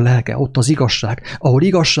Istennek a lelke, ott az igazság, ahol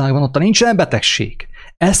igazság van, ott nincsen betegség.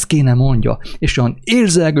 Ezt kéne mondja, és olyan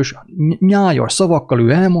érzelgős, nyájas szavakkal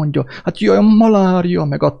ő elmondja, hát jaj, a malária,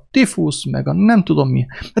 meg a tifusz, meg a nem tudom mi.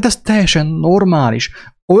 Hát ez teljesen normális.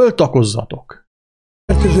 Oltakozzatok.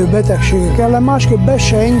 Fertőző betegségek ellen másképp be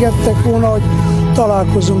se engedtek volna, hogy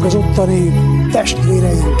találkozzunk az ottani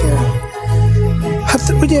testvéreinkkel.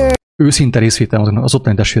 Hát ugye... Őszinte részvétel az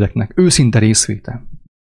ottani testvéreknek. Őszinte részvétel.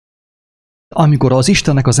 Amikor az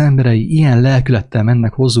Istennek az emberei ilyen lelkülettel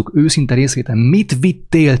mennek hozzuk, őszinte részvétel, mit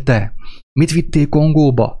vittél te? Mit vittél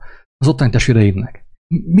Kongóba az ottani testvéreidnek?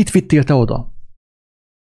 Mit vittél te oda?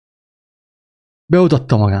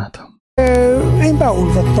 Beoltatta magát. Én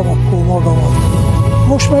beoltattam akkor magamat.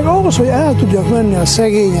 Most meg ahhoz, hogy el tudjak menni a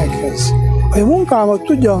szegényekhez, hogy a munkámat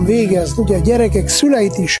tudjam végezni, ugye a gyerekek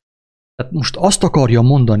szüleit is. Tehát most azt akarja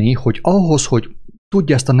mondani, hogy ahhoz, hogy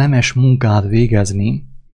tudja ezt a nemes munkát végezni,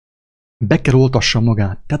 be kell oltassa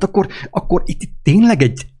magát. Tehát akkor itt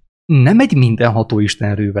tényleg nem egy mindenható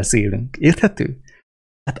Istenről beszélünk. Érthető?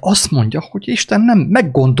 Tehát azt mondja, hogy Isten nem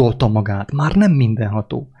meggondolta magát, már nem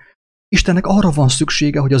mindenható. Istennek arra van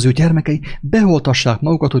szüksége, hogy az ő gyermekei beoltassák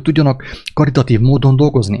magukat, hogy tudjanak karitatív módon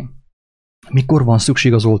dolgozni. Mikor van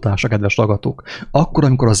szükség az oltásra, kedves hallgatók? Akkor,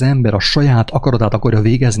 amikor az ember a saját akaratát akarja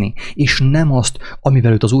végezni, és nem azt,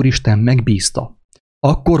 amivel őt az Úristen megbízta.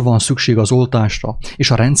 Akkor van szükség az oltásra,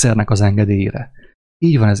 és a rendszernek az engedélyére.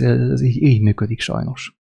 Így van, ez így működik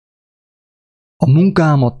sajnos. A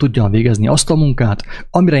munkámat tudjam végezni, azt a munkát,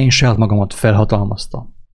 amire én saját magamat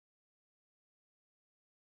felhatalmaztam.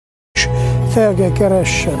 Fel kell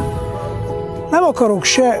keressen. Nem akarok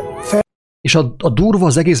se fel... És a durva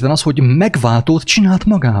az egészben az, hogy megváltót csinált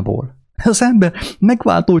magából. Az ember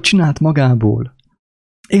megváltót csinált magából.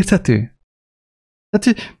 Érthető?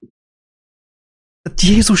 Tehát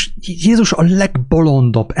Jézus a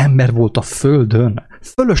legbolondabb ember volt a földön.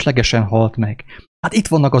 Fölöslegesen halt meg. Hát itt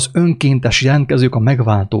vannak az önkéntes jelentkezők, a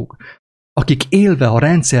megváltók, akik élve a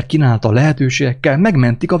rendszer kínálta lehetőségekkel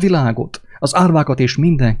megmentik a világot, az árvákat és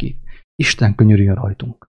mindenkit. Isten könyörüljön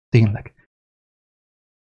rajtunk. Tényleg.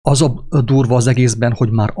 Az a durva az egészben,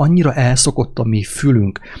 hogy már annyira elszokott a mi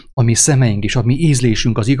fülünk, a mi szemeink és a mi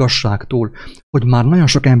ízlésünk az igazságtól, hogy már nagyon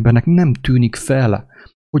sok embernek nem tűnik fel,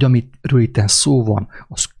 hogy amitről itten szó van,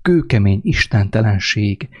 az kőkemény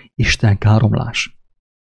istentelenség, istenkáromlás,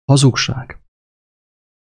 hazugság.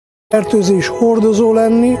 Fertőzés hordozó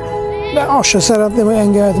lenni, de azt se szeretném, hogy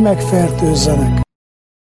engemet megfertőzzenek.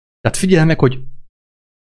 Tehát figyelj meg, hogy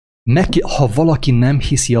ha valaki nem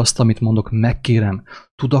hiszi azt, amit mondok, megkérem,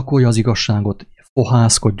 tudakolja az igazságot,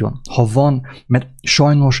 fohászkodjon. Ha van, mert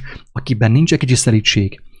sajnos, akiben nincs egy kicsi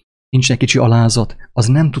szelídség, nincs egy kicsi alázat, az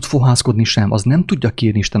nem tud fohászkodni sem, az nem tudja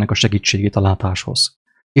kérni Istennek a segítségét a látáshoz.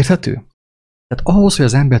 Érthető? Tehát ahhoz, hogy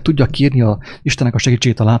az ember tudja kérni a Istennek a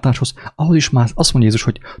segítségét a látáshoz, ahhoz is már azt mondja Jézus,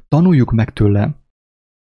 hogy tanuljuk meg tőle,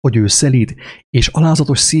 hogy ő szelíd és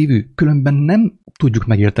alázatos szívű, különben nem tudjuk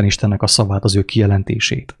megérteni Istennek a szavát, az ő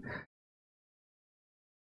kijelentését.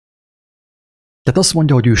 Tehát azt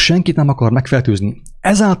mondja, hogy ő senkit nem akar megfertőzni.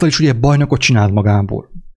 Ezáltal is ugye bajnokot csinált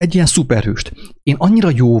magából. Egy ilyen szuperhőst. Én annyira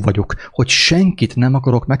jó vagyok, hogy senkit nem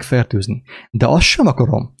akarok megfertőzni. De azt sem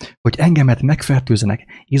akarom, hogy engemet megfertőzzenek.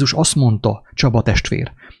 Jézus azt mondta, Csaba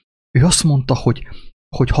testvér, ő azt mondta, hogy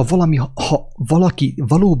ha valaki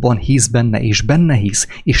valóban hisz benne,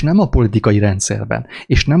 és nem a politikai rendszerben,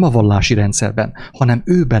 és nem a vallási rendszerben, hanem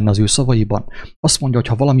ő benne az ő szavaiban, azt mondja, hogy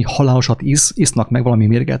ha valami halálosat isznak meg, valami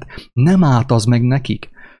mérget, nem árt az meg nekik.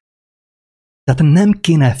 Tehát nem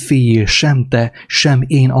kéne féljél sem te, sem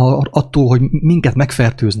én attól, hogy minket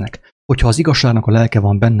megfertőznek. Hogyha az igazságnak a lelke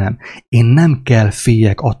van bennem, én nem kell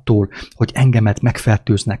féljek attól, hogy engemet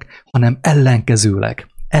megfertőznek, hanem ellenkezőleg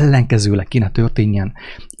kéne történjen.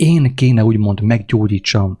 Én kéne úgymond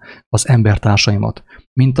meggyógyítsam az embertársaimat,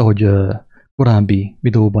 mint ahogy korábbi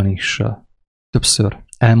videóban is többször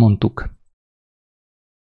elmondtuk.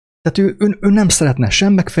 Tehát ő nem szeretne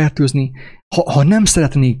sem megfertőzni, ha nem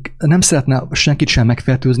szeretne senkit sem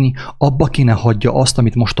megfertőzni, abba kéne hagyja azt,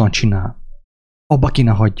 amit mostan csinál. Abba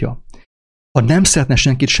kéne hagyja. Ha nem szeretne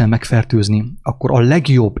senkit sem megfertőzni, akkor a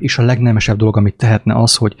legjobb és a legnemesebb dolog, amit tehetne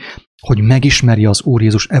az, hogy megismerje az Úr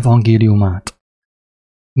Jézus evangéliumát,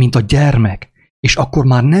 mint a gyermek, és akkor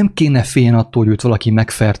már nem kéne féljen attól, hogy őt valaki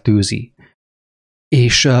megfertőzi.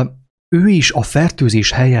 És ő is a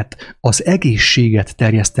fertőzés helyett az egészséget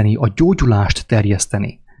terjeszteni, a gyógyulást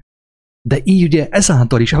terjeszteni. De így ugye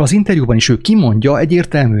ezáltal is, az interjúban is ő kimondja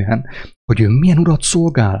egyértelműen, hogy ő milyen urat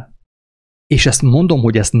szolgál. És ezt mondom,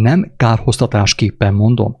 hogy ezt nem kárhoztatásképpen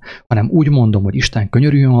mondom, hanem úgy mondom, hogy Isten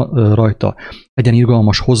könyörüljön rajta, legyen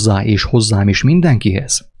irgalmas hozzá és hozzám és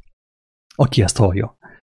mindenkihez, aki ezt hallja.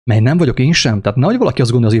 Mert nem vagyok én sem, tehát nehogy valaki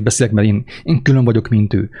azt gondolja, azért beszélek, mert én külön vagyok,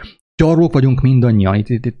 mint ő. Gyarlók vagyunk mindannyian,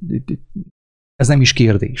 ez nem is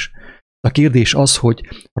kérdés. A kérdés az, hogy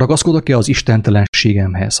ragaszkodok-e az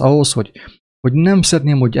istentelenségemhez, ahhoz, hogy nem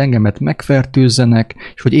szeretném, hogy engemet megfertőzzenek,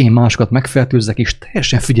 és hogy én másokat megfertőzzek, és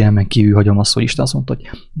teljesen figyelmen kívül hagyom azt, hogy Isten azt mondta, hogy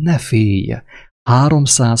ne félj.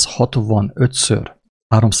 365-ször,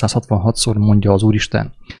 366-szor mondja az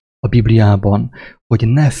Úristen a Bibliában, hogy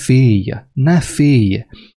ne félj, ne félj.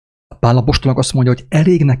 Pál apostolnak azt mondja, hogy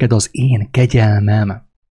elég neked az én kegyelmem.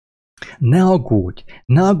 Ne aggódj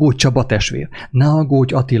Csaba testvér, ne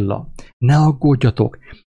aggódj Attila, ne aggódjatok,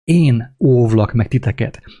 én óvlak meg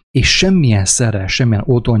titeket, és semmilyen szerrel, semmilyen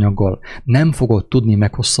oltóanyaggal nem fogod tudni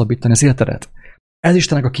meghosszabbítani az életedet. Ez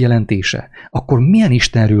Istennek a kijelentése. Akkor milyen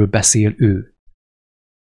Istenről beszél ő?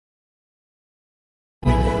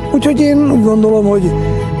 Úgyhogy én úgy gondolom, hogy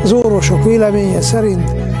az orvosok véleménye szerint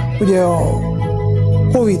ugye a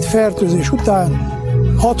Covid fertőzés után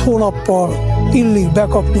 6 hónappal illik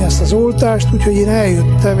bekapni ezt az oltást, úgyhogy én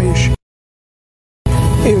eljöttem és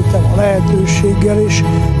éltem a lehetőséggel, és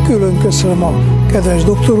külön köszönöm a kedves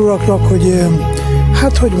doktor uraknak, hogy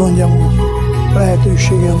hát hogy mondjam, úgy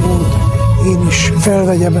lehetőségem volt én is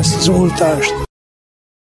felvegyem ezt az oltást.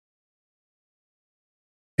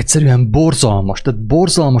 Egyszerűen borzalmas, tehát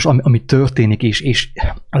borzalmas, ami történik, és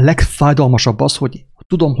a legfájdalmasabb az, hogy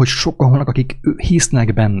tudom, hogy sokan vannak, akik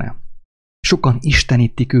hisznek benne. Sokan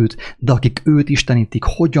istenítik őt, de akik őt istenítik,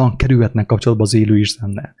 hogyan kerülhetnek kapcsolatba az élő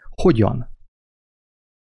Istennel? Hogyan?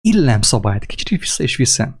 Illemszabályt, kicsit vissza és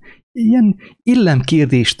vissza. Ilyen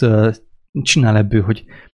illemkérdést csinál ebből,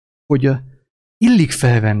 hogy illik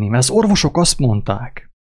felvenni, mert az orvosok azt mondták.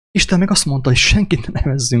 Isten meg azt mondta, hogy senkit ne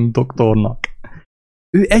nevezzünk doktornak.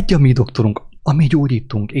 Ő egy a mi doktorunk, a mi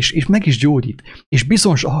gyógyítunk, és meg is gyógyít. És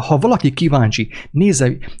bizonyos, ha valaki kíváncsi,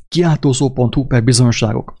 nézze kiáltószó.hu per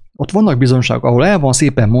bizonyságok. Ott vannak bizonyságok, ahol el van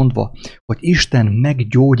szépen mondva, hogy Isten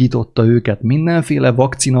meggyógyította őket mindenféle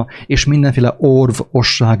vakcina és mindenféle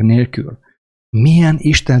orvosság nélkül. Milyen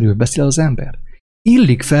Istenről beszél az ember?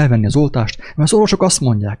 Illik felvenni az oltást, mert az orvosok azt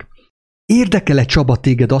mondják, érdekel-e Csaba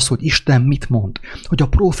téged az, hogy Isten mit mond, hogy a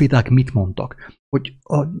proféták mit mondtak, hogy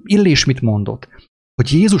a Illés mit mondott,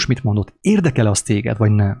 hogy Jézus mit mondott, érdekel-e az téged,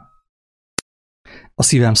 vagy nem? A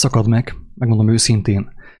szívem szakad meg, megmondom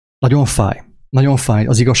őszintén, nagyon fáj.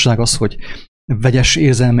 Az igazság az, hogy vegyes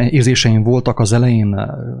érzéseim voltak az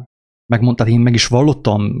elején, megmondtad, én meg is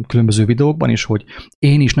vallottam különböző videókban is, hogy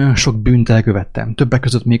én is nagyon sok bűnt elkövettem. Többek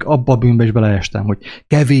között még abba a bűnbe is beleestem, hogy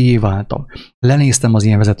kevélyé váltam. Lenéztem az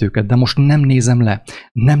ilyen vezetőket, de most nem nézem le,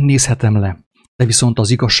 nem nézhetem le. De viszont az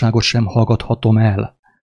igazságot sem hallgathatom el.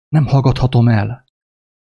 Nem hallgathatom el.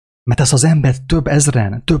 Mert ezt az embert több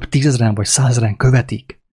ezren, több 10 000 vagy 100 000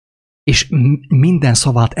 követik. És minden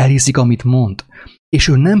szavát elhiszik, amit mond. És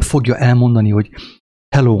ő nem fogja elmondani, hogy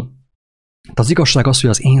hello. Tehát az igazság az, hogy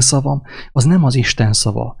az én szavam, az nem az Isten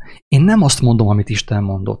szava. Én nem azt mondom, amit Isten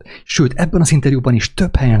mondott. Sőt, ebben az interjúban is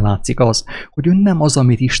több helyen látszik az, hogy ő nem az,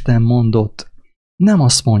 amit Isten mondott. Nem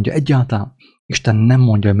azt mondja egyáltalán. Isten nem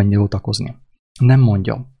mondja, hogy mennyire oltakozni. Nem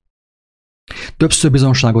mondja. Többször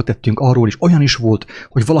bizonságot tettünk arról is, olyan is volt,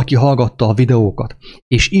 hogy valaki hallgatta a videókat,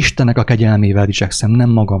 és Istennek a kegyelmével dicsekszem, nem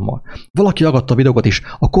magammal. Valaki hallgatta a videókat, és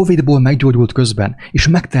a Covid-ból meggyógyult közben, és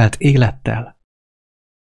megtelt élettel.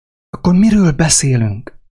 Akkor miről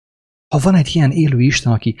beszélünk? Ha van egy ilyen élő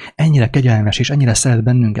Isten, aki ennyire kegyelmes és ennyire szeret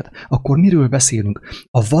bennünket, akkor miről beszélünk?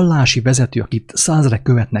 A vallási vezető, akit 100 000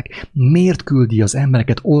 követnek, miért küldi az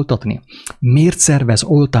embereket oltatni? Miért szervez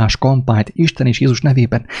oltás kampányt Isten és Jézus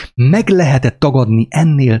nevében? Meg lehetett tagadni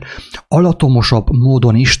ennél alatomosabb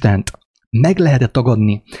módon Istent? Meg lehetett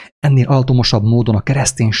tagadni ennél alatomosabb módon a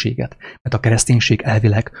kereszténységet? Mert a kereszténység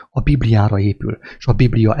elvileg a Bibliára épül, és a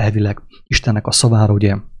Biblia elvileg Istennek a szavára,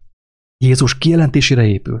 ugye Jézus kijelentésére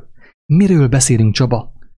épül. Miről beszélünk,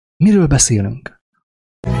 Csaba? Miről beszélünk?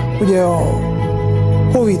 Ugye a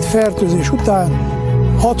Covid fertőzés után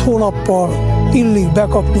 6 hónappal illik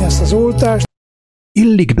bekapni ezt az oltást.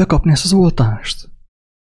 Illik bekapni ezt az oltást?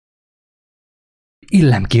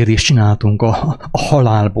 Illemkérdést csináltunk a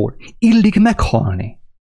halálból. Illik meghalni.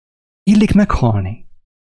 Illik meghalni.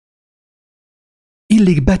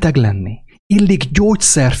 Illik beteg lenni. Illik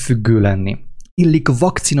gyógyszerfüggő lenni. Illik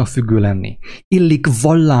vakcina függő lenni. Illik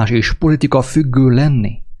vallás és politika függő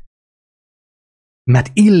lenni. Mert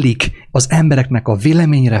illik az embereknek a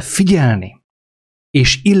véleményre figyelni.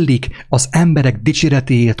 és illik az emberek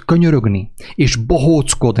dicséretéért könyörögni, és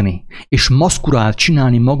bohóckodni, és maszkurált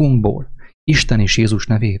csinálni magunkból, Isten és Jézus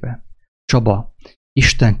nevébe. Csaba,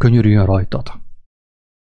 Isten könyörüljön rajtad.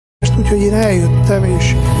 Úgyhogy én eljöttem,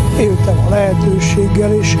 és éltem a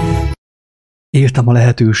lehetőséggel, és éltem a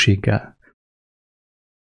lehetőséggel.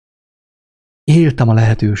 Éltem a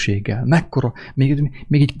lehetőséggel. Mekkora, még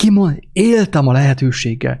így kimond, éltem a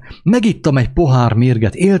lehetőséggel. Megittam egy pohár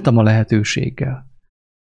mérget, éltem a lehetőséggel.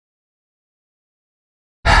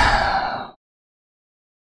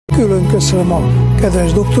 külön köszönöm a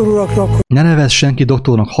kedves doktor uraknak, hogy Ne nevezz senki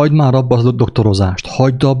doktornak, hagyd már abba a doktorozást,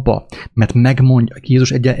 hagyd abba, mert megmondja,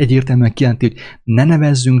 Jézus egyértelműen kijelenti, hogy ne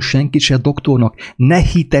nevezzünk senkit se doktornak, ne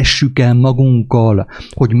hitessük el magunkkal,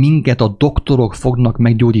 hogy minket a doktorok fognak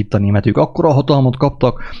meggyógyítani, mert ők akkora hatalmat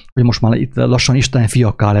kaptak, hogy most már itt lassan Isten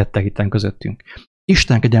fiakká lettek itten közöttünk.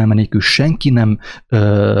 Isten kegyelme nélkül senki nem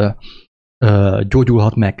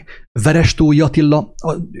gyógyulhat meg. Verestói Attila,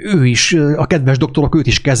 ő is, a kedves doktorok őt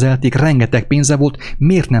is kezelték, rengeteg pénze volt,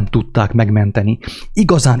 miért nem tudták megmenteni?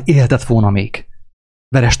 Igazán élhetett volna még.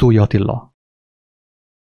 Verestói Attila.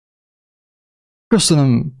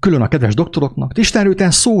 Köszönöm külön a kedves doktoroknak, Istenről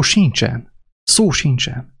után szó sincsen. Szó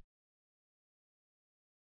sincsen.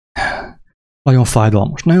 Nagyon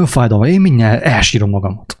fájdalmas, nagyon fájdalmas. Én mindjárt elsírom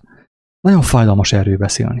magamat. Nagyon fájdalmas erről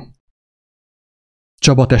beszélni.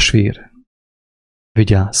 Csaba testvér,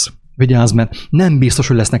 vigyázz, vigyázz, mert nem biztos,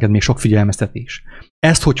 hogy lesz neked még sok figyelmeztetés.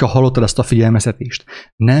 Ezt, hogyha hallottad ezt a figyelmeztetést,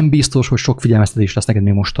 nem biztos, hogy sok figyelmeztetés lesz neked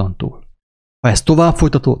még mostantól. Ha ezt tovább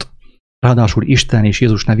folytatod, ráadásul Isten és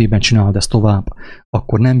Jézus nevében csinálod ezt tovább,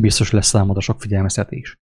 akkor nem biztos, hogy lesz számodra sok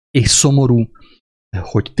figyelmeztetés. És szomorú,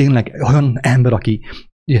 hogy tényleg olyan ember, aki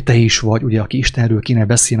ugye te is vagy, ugye, aki Istenről kéne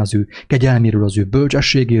beszélni, az ő kegyelméről, az ő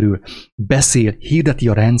bölcsességéről, beszél, hirdeti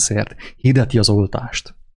a rendszert, hirdeti az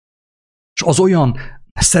oltást. És az olyan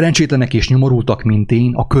szerencsétlenek és nyomorultak, mint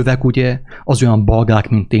én, a kövek, ugye, az olyan balgák,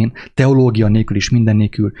 mint én, teológia nélkül és minden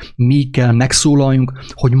nélkül, mi kell megszólaljunk,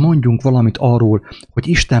 hogy mondjunk valamit arról, hogy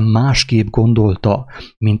Isten másképp gondolta,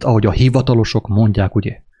 mint ahogy a hivatalosok mondják,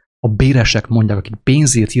 ugye. A béresek mondják, akik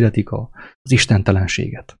pénzért hirdetik az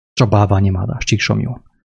istentelenséget. Csak bálványimádás, csíksomjon.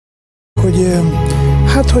 Hogy,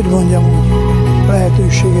 hát hogy mondjam,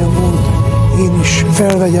 lehetőségem volt, én is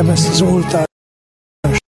felvegyem ezt az oltást.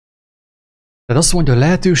 Tehát azt mondja,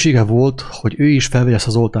 lehetősége volt, hogy ő is felvegye ezt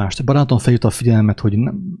az oltást. Barátom feljut a figyelmet, hogy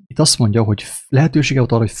nem, itt azt mondja, hogy lehetősége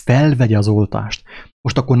volt arra, hogy felvegye az oltást.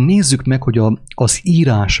 Most akkor nézzük meg, hogy az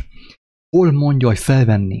írás hol mondja, hogy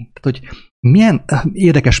felvenni. Tehát, hogy milyen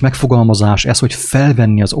érdekes megfogalmazás ez, hogy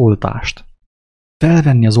felvenni az oltást.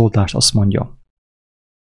 Felvenni az oltást, azt mondja.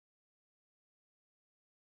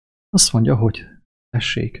 Azt mondja, hogy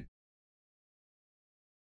tessék.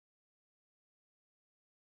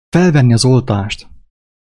 Felvenni az oltást.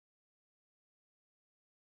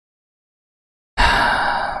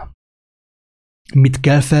 Mit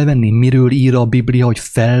kell felvenni? Miről ír a Biblia, hogy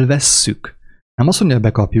felvesszük? Nem azt mondja, hogy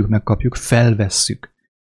bekapjuk, megkapjuk, felvesszük.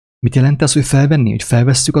 Mit jelent ez, hogy felvenni? Hogy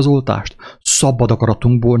felvesszük az oltást? Szabad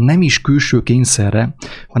akaratunkból, nem is külső kényszerre,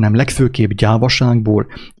 hanem legfőképp gyávaságból,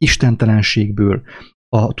 istentelenségből,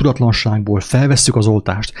 a tudatlanságból felvesszük az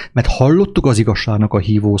oltást, mert hallottuk az igazságnak a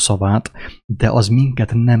hívó szavát, de az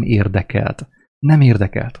minket nem érdekelt. Nem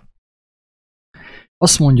érdekelt.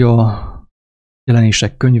 Azt mondja a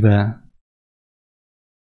Jelenések könyve,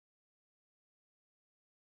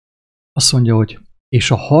 azt mondja, hogy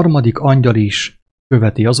és a harmadik angyal is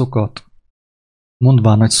követi azokat,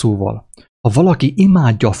 mondván nagy szóval, ha valaki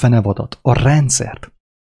imádja a fenevadat, a rendszert,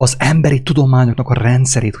 az emberi tudományoknak a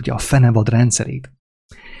rendszerét, ugye a fenevad rendszerét,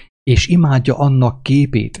 és imádja annak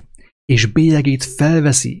képét, és bélyegét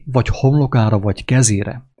felveszi, vagy homlokára, vagy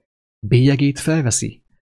kezére. Bélyegét felveszi.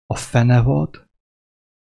 A fenevad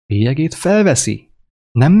bélyegét felveszi.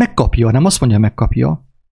 Nem megkapja, nem azt mondja, megkapja,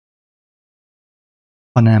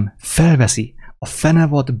 hanem felveszi. A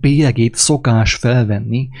fenevad bélyegét szokás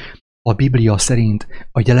felvenni a Biblia szerint,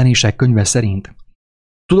 a Jelenések könyve szerint.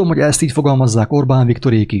 Tudom, hogy ezt így fogalmazzák Orbán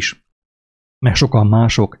Viktorék is, meg sokan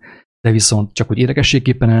mások, de viszont csak úgy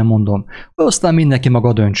érdekességképpen elmondom, hogy aztán mindenki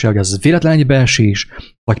maga döntse, hogy ez véletlen egybeesés,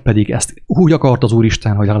 vagy pedig ezt úgy akart az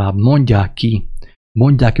Úristen, hogy legalább mondják ki,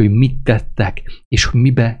 hogy mit tettek, és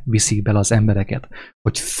mibe viszik bele az embereket,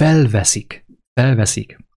 hogy felveszik.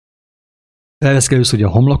 Felveszik először ugye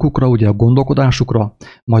a homlokukra, ugye a gondolkodásukra,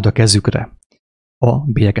 majd a kezükre a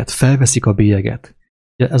bélyeget. Felveszik a bélyeget.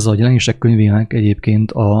 Ez a Jelenések könyvének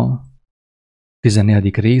egyébként a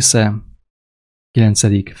 14. része,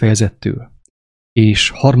 9. fejezettől. és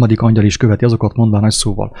harmadik angyal is követi azokat, mondván nagy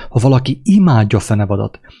szóval, ha valaki imádja a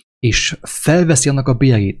fenevadat, és felveszi annak a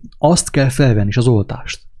bélyegét, azt kell felvenni is az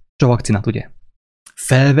oltást. És a vakcinát, ugye?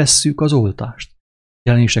 Felvesszük az oltást.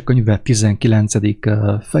 Jelenések könyve 19.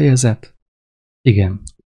 fejezet. Igen.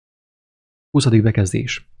 20.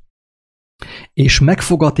 bekezdés. És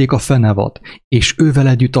megfogaték a fenevad, és ővel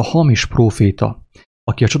együtt a hamis próféta,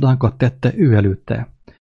 aki a csodákat tette ő előtte,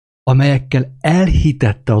 amelyekkel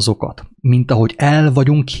elhitette azokat, mint ahogy el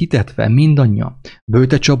vagyunk hitetve mindannyian.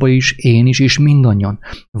 Böjte Csaba is, én is, és mindannyian.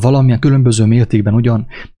 Valamilyen különböző mértékben ugyan,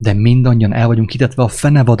 de mindannyian el vagyunk hitetve a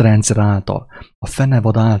fenevad rendszer által. A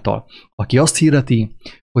fenevad által, aki azt hirdeti,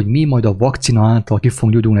 hogy mi majd a vakcina által ki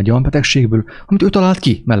fogunk gyógyulni egy olyan betegségből, amit ő talált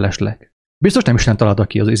ki mellesleg. Biztos nem Isten találta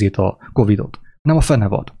ki a Covidot, hanem a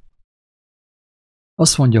fenevad.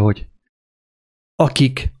 Azt mondja, hogy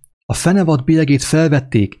akik a fenevad bélyegét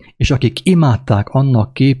felvették, és akik imádták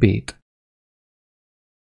annak képét,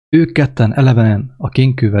 ők ketten elevenen a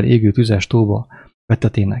kénkővel égő tüzes tóba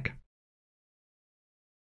vettetének.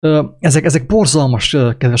 Ezek borzalmas,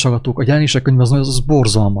 kedves hallgatók, a jelenések könyve az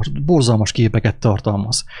borzalmas képeket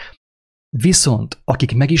tartalmaz. Viszont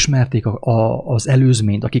akik megismerték az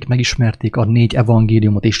előzményt, akik megismerték a 4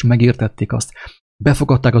 evangéliumot, és megértették azt,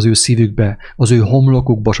 befogadták az ő szívükbe, az ő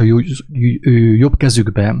homlokukba, az ő jobb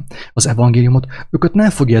kezükbe az evangéliumot, őket nem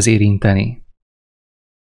fogja ez érinteni.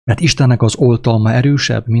 Mert Istennek az oltalma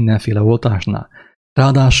erősebb mindenféle oltásnál.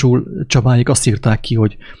 Ráadásul Csabáik azt írták ki,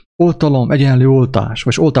 hogy oltalom egyenlő oltás,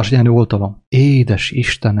 vagy oltás egyenlő oltalom. Édes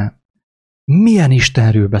Istenem! Milyen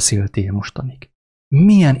Istenről beszéltél mostanig?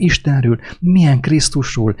 Milyen Istenről, milyen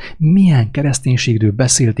Krisztusról, milyen kereszténységről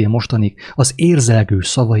beszéltél mostanig az érzelgő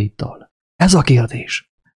szavaiddal? Ez a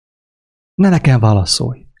kérdés. Ne nekem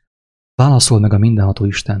válaszolj. Válaszolj meg a mindenható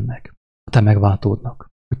Istennek, a te megváltódnak,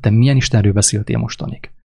 hogy te milyen Istenről beszéltél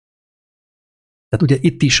mostanig. Tehát ugye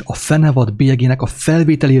itt is a fenevad bélyegének a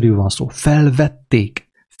felvételéről van szó.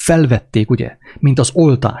 Felvették, ugye, mint az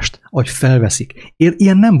oltást, ahogy felveszik.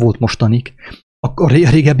 Ilyen nem volt mostanig. A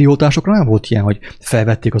régebbi oltásokra nem volt ilyen, hogy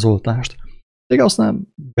felvették az oltást. De azt nem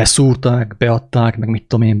beszúrták, beadták, meg mit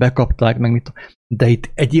tudom én, bekapták, meg mit tudom. De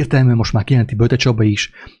itt egyértelműen most már kijelenti Böjte Csaba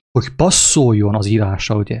is, hogy passzoljon az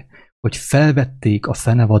írása, ugye, hogy felvették a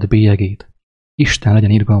fenevad bélyegét. Isten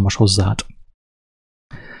legyen irgalmas hozzád.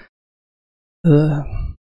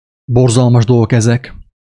 Borzalmas dolgok ezek,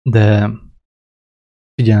 de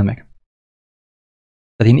figyelj meg.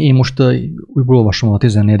 Tehát én most újból olvasom a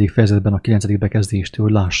 14. fejezetben a 9. bekezdéstől,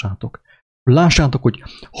 hogy lássátok. Lássátok, hogy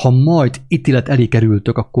ha majd ítélet elé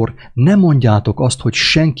kerültök, akkor ne mondjátok azt, hogy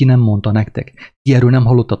senki nem mondta nektek. Ti erről nem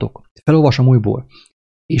hallottatok. Felolvasom újból.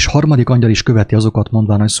 És harmadik angyal is követi azokat,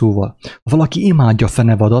 mondván nagy szóval. Ha valaki imádja a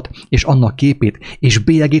fenevadat, és annak képét, és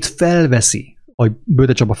bélyegét felveszi, ahogy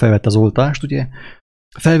Böjte Csaba felvette az oltást, ugye,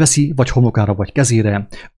 felveszi, vagy homlokára, vagy kezére,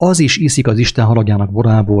 az is iszik az Isten haragjának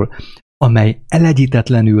borából, amely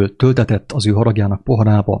elegyítetlenül töltetett az ő haragjának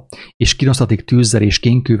poharába, és kínoztatik tűzzel és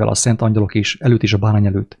kénkővel a szent angyalok is előtt és a bárány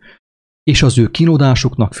előtt. És az ő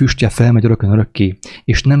kínódásuknak füstje felmegy örökön örökké,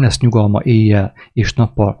 és nem lesz nyugalma éjjel és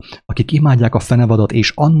nappal, akik imádják a fenevadat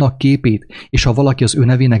és annak képét, és ha valaki az ő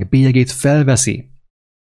nevének bélyegét felveszi.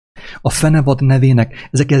 A fenevad nevének,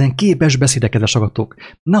 ezek ezen képes beszédek, kedves hallgatók.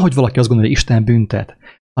 Nehogy valaki azt gondolja, hogy Isten büntet,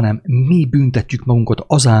 hanem mi büntetjük magunkat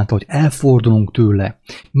azáltal, hogy elfordulunk tőle.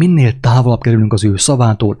 Minél távolabb kerülünk az ő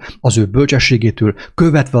szavától, az ő bölcsességétől,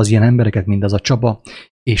 követve az ilyen embereket, mint ez a Csaba,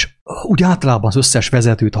 és úgy általában az összes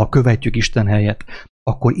vezetőt, ha követjük Isten helyett,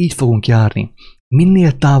 akkor így fogunk járni.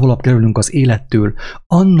 Minél távolabb kerülünk az élettől,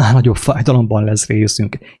 annál nagyobb fájdalomban lesz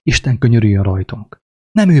részünk. Isten könyörüljön rajtunk.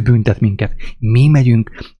 Nem ő büntet minket. Mi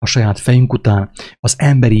megyünk a saját fejünk után, az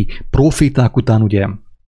emberi proféták után, ugye,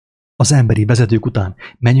 az emberi vezetők után.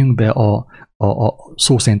 Menjünk be a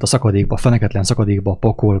szó szerint a szakadékba, a feneketlen szakadékba, a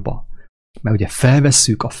pokolba. Mert ugye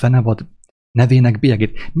felvesszük a fenevad nevének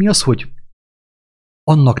bélyegét. Mi az, hogy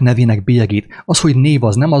annak nevének bélyegét? Az, hogy név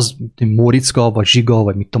az nem az Móriczka, vagy Zsiga,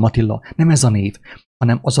 vagy mit tudom, Attila. Nem ez a név,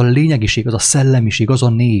 hanem az a lényegiség, az a szellemiség, az a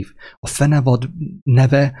név. A fenevad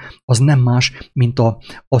neve az nem más, mint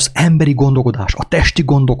az emberi gondolkodás, a testi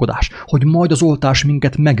gondolkodás, hogy majd az oltás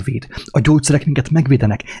minket megvéd, a gyógyszerek minket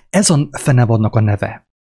megvédenek. Ez a fenevadnak a neve.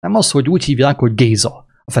 Nem az, hogy úgy hívják, hogy Géza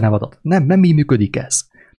a fenevadat. Nem így működik ez.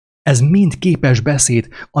 Ez mind képes beszéd,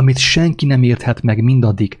 amit senki nem érthet meg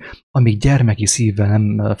mindaddig, amíg gyermeki szívvel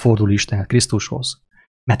nem fordul Isten Krisztushoz.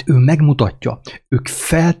 Mert ő megmutatja, ők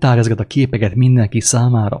feltár ezeket a képeket mindenki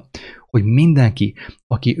számára, hogy mindenki,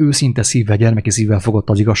 aki őszinte szívvel, gyermeki szívvel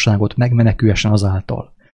fogadta az igazságot, megmenekülhessen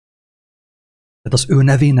azáltal. Tehát az ő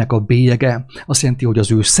nevének a bélyege azt jelenti, hogy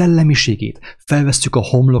az ő szellemiségét felvesszük a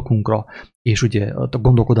homlokunkra, és ugye a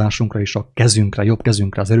gondolkodásunkra és a kezünkre, jobb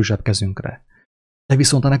kezünkre, az erősebb kezünkre. De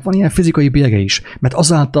viszont ennek van ilyen fizikai bélyege is, mert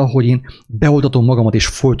azáltal, hogy én beoltatom magamat és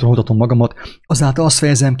folyton oltatom magamat, azáltal azt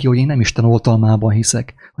fejezem ki, hogy én nem Isten oltalmában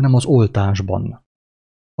hiszek, hanem az oltásban.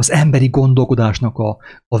 Az emberi gondolkodásnak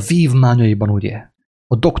a vívmányaiban, ugye?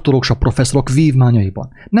 A doktorok és a professzorok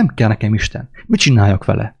vívmányaiban. Nem kell nekem Isten. Mit csináljak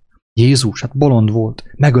vele? Jézus, hát bolond volt,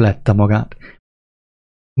 megölette magát.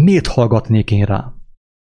 Miért hallgatnék én rá?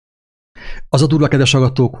 Az a durva, kedves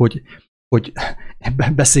hallgatók, hogy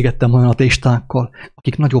beszélgettem olyan ateistákkal,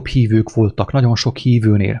 akik nagyobb hívők voltak, nagyon sok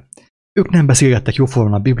hívőnél. Ők nem beszélgettek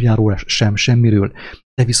jóformán a Bibliáról sem, semmiről,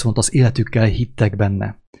 de viszont az életükkel hittek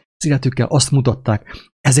benne. Az életükkel azt mutatták,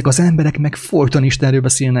 ezek az emberek meg folyton Istenről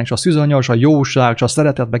beszélnek, és a szűzanyag, a jóság, és a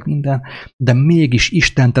szeretet, meg minden, de mégis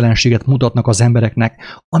istentelenséget mutatnak az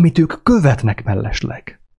embereknek, amit ők követnek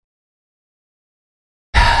mellesleg.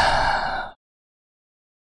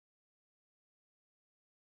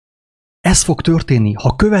 Ez fog történni,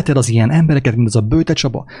 ha követed az ilyen embereket, mint az a Böjte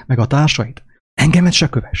Csaba, meg a társait. Engemet se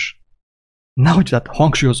kövess. Nehogy, tehát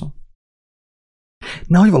hangsúlyozom.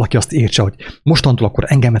 Nehogy valaki azt értse, hogy mostantól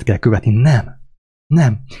akkor engemet kell követni. Nem.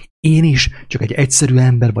 Nem. Én is csak egy egyszerű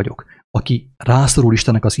ember vagyok, aki rászorul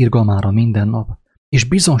Istennek az irgalmára minden nap. És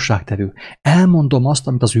bizonságtevő. Elmondom azt,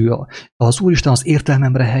 amit az Úristen az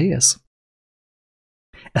értelmemre helyez.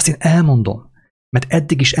 Ezt én elmondom, mert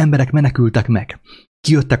eddig is emberek menekültek meg.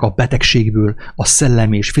 Kijöttek a betegségből, a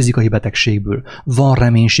szellemi és fizikai betegségből. Van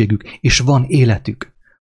reménységük, és van életük.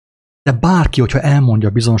 De bárki, hogyha elmondja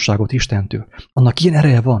a bizonságot Istentől, annak ilyen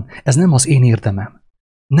ereje van, ez nem az én érdemem.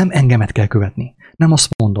 Nem engemet kell követni. Nem azt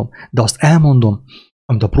mondom, de azt elmondom,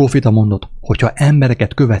 amit a próféta mondott, hogyha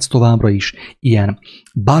embereket követsz továbbra is, ilyen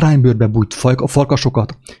báránybőrbe bújt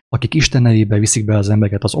farkasokat, akik Isten nevébe viszik be az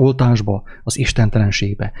embereket az oltásba, az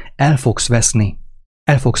istentelenségbe, el fogsz veszni.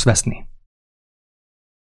 El fogsz veszni.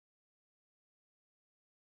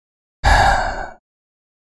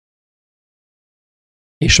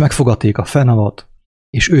 És megfogadték a fenavat,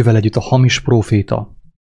 és ővel együtt a hamis próféta,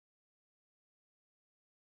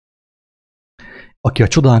 aki a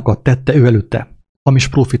csodákat tette ő előtte. Hamis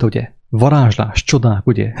próféta, ugye? Varázslás, csodák,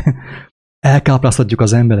 ugye? Elkápráztatjuk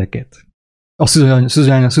az embereket. A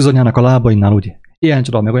szűzanyának a lábainál, ugye? Ilyen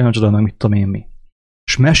csoda, meg olyan csoda, meg mit tudom én mi.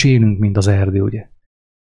 És mesélünk, mint az erdő, ugye?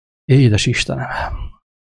 Édes Istenem!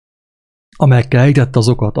 Amelyekkel ejtette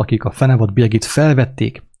azokat, akik a fenevad bélyegét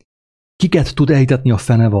felvették. Kiket tud ejtetni a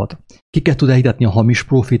fenevad? Kiket tud ejtetni a hamis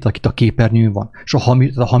próféta, akit a képernyőn van? És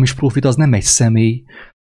a hamis próféta az nem egy személy,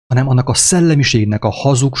 hanem annak a szellemiségnek a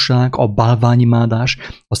hazugság, a bálványimádás,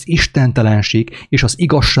 az istentelenség és az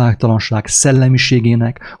igazságtalanság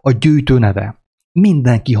szellemiségének a gyűjtő neve.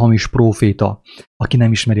 Mindenki hamis próféta, aki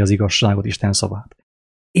nem ismeri az igazságot, Isten szavát.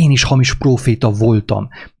 Én is hamis próféta voltam,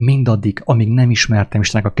 mindaddig, amíg nem ismertem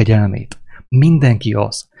Istennek a kegyelmét. Mindenki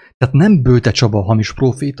az. Tehát nem Böjte Csaba a hamis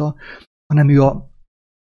próféta, hanem ő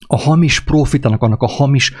a hamis prófétának, annak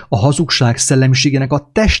a hazugság szellemiségének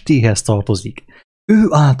a testéhez tartozik. Ő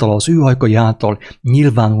által, az ő ajkai által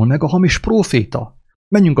nyilvánul meg a hamis próféta.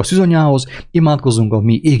 Menjünk a szűzanyához, imádkozzunk a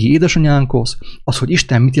mi égi édesanyánkhoz, az, hogy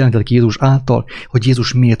Isten mit jelentett Jézus által, hogy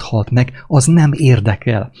Jézus miért halt meg, az nem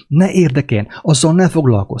érdekel. Ne érdekeljen, azzal ne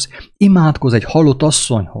foglalkozz. Imádkozz egy halott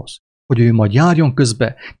asszonyhoz, hogy ő majd járjon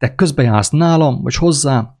közbe, te közbejársz nálam, vagy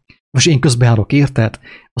hozzám, vagy én közbejárok érted,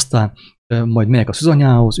 aztán majd megyek a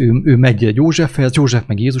szűzanyához, ő megy egy Józsefhez, József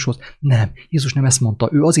meg Jézushoz. Nem, Jézus nem ezt mondta,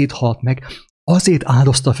 ő azért halt meg, azért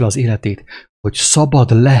áldozta fel az életét, hogy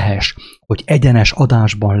szabad lehess, hogy egyenes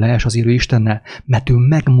adásban lehess az élő Istennel, mert ő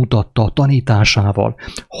megmutatta a tanításával,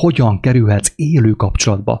 hogyan kerülhetsz élő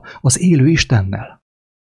kapcsolatba az élő Istennel.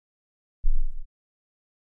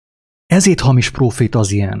 Ezért hamis próféta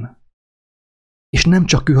az ilyen. És nem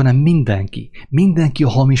csak ő, hanem mindenki. Mindenki a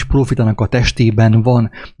hamis prófétának a testében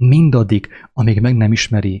van, mindaddig, amíg meg nem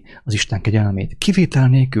ismeri az Isten kegyelmét. Kivétel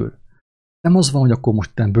nélkül. Nem az van, hogy akkor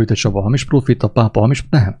most Böjte Csaba hamis próféta, pápa hamis,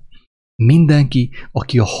 nem. Mindenki,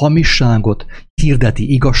 aki a hamisságot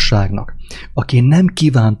hirdeti igazságnak, aki nem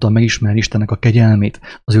kívánta megismerni Istennek a kegyelmét,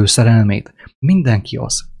 az ő szerelmét, mindenki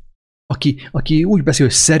az. Aki úgy beszél,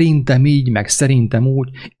 hogy szerintem így, meg szerintem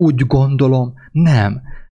úgy gondolom, nem.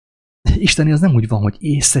 Isteni az nem úgy van, hogy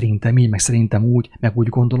én szerintem így, meg szerintem úgy, meg úgy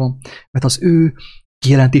gondolom, mert az ő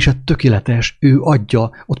kijelentése tökéletes, ő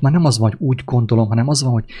adja, ott már nem az van, hogy úgy gondolom, hanem az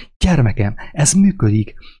van, hogy gyermekem, ez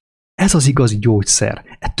működik, ez az igazi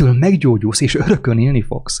gyógyszer, ettől meggyógyulsz, és örökön élni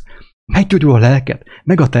fogsz. Meggyógyul a lelked,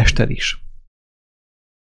 meg a tested is.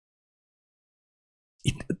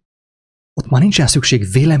 Ott Már nincsen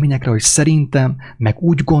szükség véleményekre, hogy szerintem, meg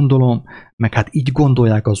úgy gondolom, meg hát így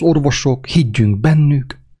gondolják az orvosok, higgyünk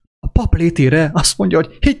bennük. A pap létére azt mondja,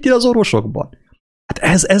 hogy higgyél az orvosokban.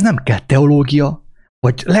 Hát ez nem kell teológia,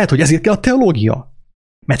 vagy lehet, hogy ezért kell a teológia.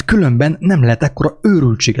 Mert különben nem lehet ekkora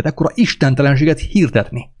őrültséget, ekkora istentelenséget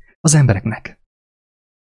hirdetni az embereknek.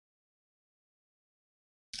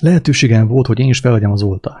 Lehetőségem volt, hogy én is felvegyem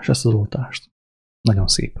ezt az oltást. Nagyon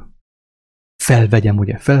szép.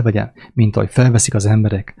 Felvegyem, mint ahogy felveszik az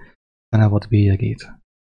emberek fenevad bélyegét.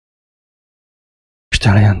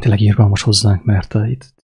 Isten legyen tényleg irgalmas hozzánk, mert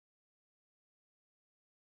itt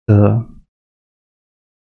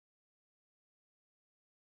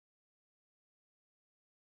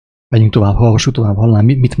menjünk tovább, hallgassuk tovább, hallám,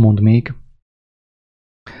 mit mond még.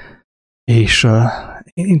 És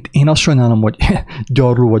én azt sajnálom, hogy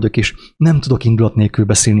gyarló vagyok, és nem tudok indulat nélkül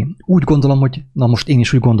beszélni. Úgy gondolom, hogy, na most én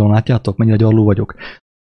is úgy gondolom, látjátok, mennyire gyarló vagyok,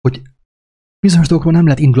 hogy bizonyos dolgokról nem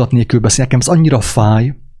lehet indulat nélkül beszélni. Nekem ez annyira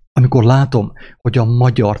fáj, amikor látom, hogy a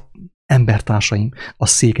magyar embertársaim, a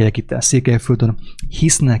székelyek itt, a Székelyföldön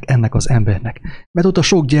hisznek ennek az embernek. Mert ott a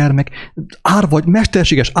sok gyermek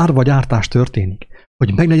mesterséges árvagyártás történik,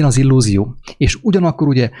 hogy meglegyen az illúzió. És ugyanakkor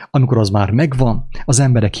ugye, amikor az már megvan, az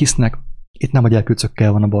emberek hisznek, itt nem a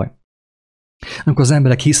gyerkőcökkel van a baj. Amikor az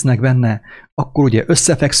emberek hisznek benne, akkor ugye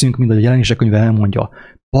összefekszünk, mint ahogy a Jelenések könyve elmondja,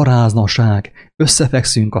 paráznaság,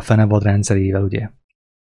 összefekszünk a fenevad rendszerével, ugye.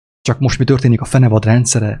 Csak most mi történik? A fenevad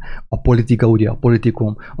rendszere, a politika, ugye, a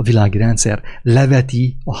politikum, a világi rendszer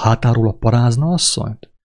leveti a hátáról a parázna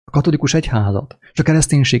asszonyt, a katolikus egyházat, és a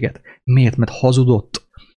kereszténységet. Miért? Mert hazudott,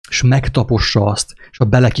 és megtapossa azt, és a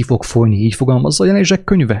bele ki fog folyni, így fogalmazza a Jelenések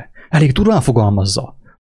könyve. Elég durván fogalmazza.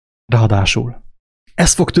 Ráadásul.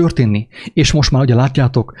 Ez fog történni, és most már ugye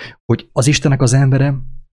látjátok, hogy az Istennek az embere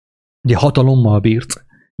ugye hatalommal bírt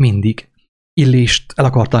mindig. Illést el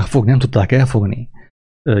akarták fogni, nem tudták elfogni.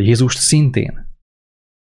 Jézust szintén.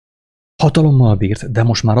 Hatalommal bírt, de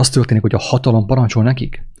most már az történik, hogy a hatalom parancsol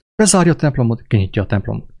nekik. Bezárja a templomot, kinyitja a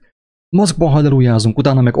templomot. Maszkban hallelujázunk,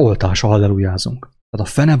 utána meg oltással hallelujázunk. Tehát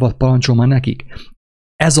a fenevad parancsol már nekik.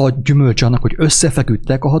 Ez a gyümölcs annak, hogy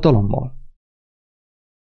összefeküdtek a hatalommal.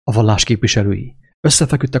 A vallás képviselői.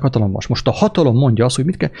 Összefeküdtek hatalommal. Most a hatalom mondja azt, hogy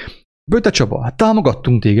mit kell. Böjte Csaba, hát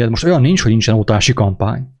támogattunk téged, most olyan nincs, hogy nincsen oltási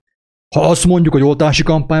kampány. Ha azt mondjuk, hogy oltási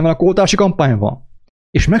kampány van, akkor oltási kampány van.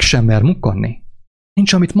 És meg sem mer mukkanni.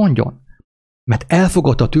 Nincs, amit mondjon. Mert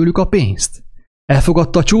elfogadta tőlük a pénzt.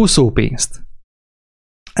 Elfogadta a csúszópénzt.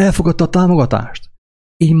 Elfogadta a támogatást.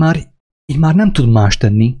 Így már nem tud más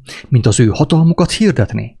tenni, mint az ő hatalmukat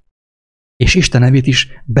hirdetni. És Isten nevét is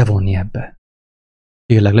bevonni ebbe.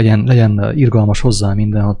 Tényleg legyen irgalmas hozzá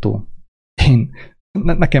mindenható.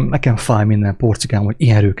 Nekem fáj minden porcikám, hogy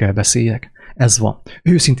ilyenről kell beszéljek. Ez van.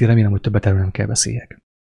 Őszintén remélem, hogy többet erről nem kell beszéljek.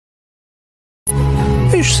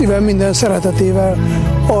 És szívem minden szeretetével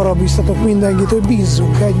arra biztatok mindenkit, hogy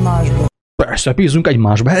bízzunk egymásba. Persze, bízzunk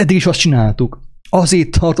egymásba. Eddig is azt csináltuk.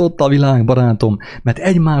 Azért tartott a világ, barátom, mert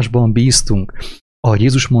egymásban bíztunk. Ahogy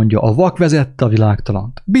Jézus mondja, a vak vezette a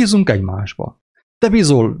világtalant. Bízzunk egymásba. Te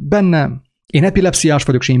bízol bennem, én epilepsziás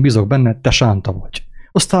vagyok, és én bízok benned, te sánta vagy.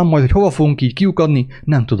 Aztán majd, hogy hova fogunk így kiukadni,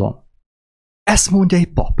 nem tudom. Ezt mondja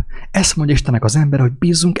egy pap. Ezt mondja Istennek az ember, hogy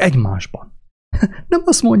bízzunk egymásban. Nem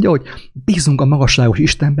azt mondja, hogy bízunk a magasságos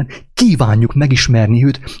Istenben, kívánjuk megismerni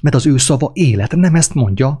őt, mert az ő szava élet. Nem ezt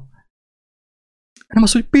mondja. Nem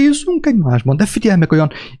az, hogy bízzunk egymásban, de figyelj meg,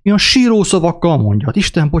 olyan síró szavakkal mondja, hát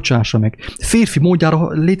Isten bocsássa meg. Férfi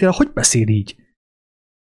módjára létére, hogy beszél így?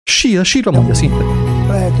 Sírra mondja szinte.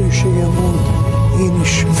 Lehetőségem volt, én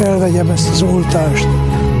is felvegyem ezt az oltást,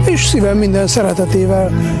 és szívem minden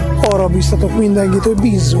szeretetével arra biztatok mindenkit, hogy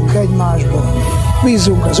bízzunk egymásba.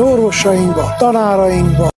 Bízzunk az orvosainkba, a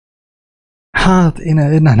tanárainkba. Hát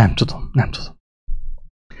én nem tudom.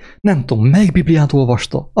 Nem tudom, melyik Bibliát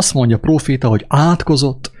olvasta. Azt mondja a próféta, hogy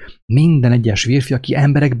átkozott minden egyes férfi, aki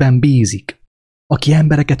emberekben bízik, aki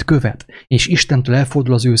embereket követ, és Istentől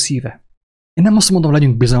elfordul az ő szíve. Én nem azt mondom,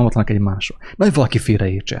 legyünk bizalmatlanak egymásra, vagy valaki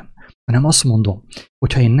félreértsen, hanem azt mondom,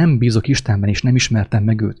 hogy ha én nem bízok Istenben, és nem ismertem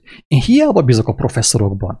meg őt, én hiába bízok a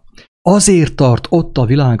professzorokban. Azért tart ott a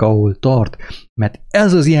világ, ahol tart, mert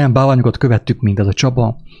ez az ilyen bálványokat követtük, mint ez a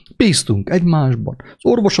Csaba. Bíztunk egymásban, az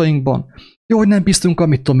orvosainkban. Jó, hogy nem bíztunk,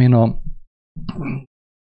 amit tudom én,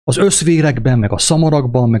 az összvérekben, meg a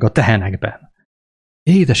szamarakban, meg a tehenekben.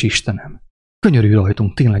 Édes Istenem, könyörülj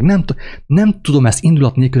rajtunk, tényleg. Nem tudom ezt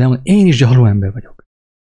indulat nélkül elmondani, én is gyarló ember vagyok.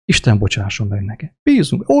 Isten bocsásson meg nekem.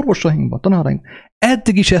 Bízunk orvosainkban, tanárainkban.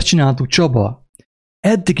 Eddig is ezt csináltuk, Csaba.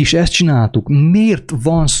 Eddig is ezt csináltuk. Miért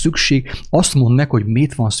van szükség? Azt mondd meg, hogy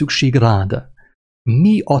miért van szükség rád.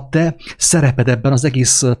 Mi a te szereped ebben az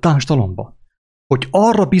egész társadalomban? hogy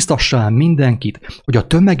arra biztassál mindenkit, hogy a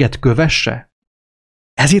tömeget kövesse.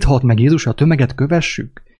 Ezért halt meg Jézus, hogy a tömeget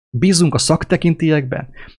kövessük. Bízzunk a szaktekintélyekben,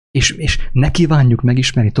 és ne kívánjuk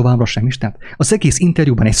megismerni továbbra sem Istent. Az egész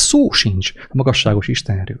interjúban egy szó sincs a magasságos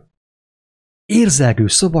Istenről. Érzelgő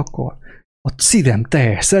szavakkal, a szívem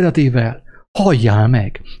teljes szeretetével halljál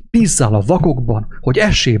meg, bízzál a vakokban, hogy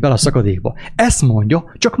essél bele a szakadékba. Ezt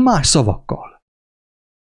mondja, csak más szavakkal.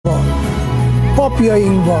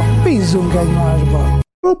 Papjainkba, bízzunk egymásban.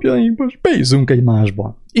 Papjainkba, bízzunk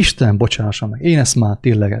egymásban. Isten bocsássa meg. Én ezt már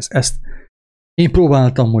tényleg ezt én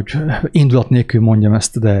próbáltam, hogy indulat nélkül mondjam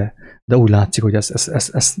ezt, de úgy látszik, hogy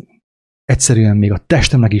ez egyszerűen még a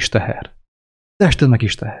testemnek is teher. Testemnek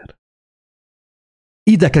is teher.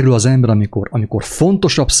 Ide kerül az ember, amikor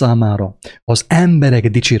fontosabb számára az emberek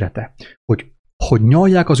dicsérete, hogy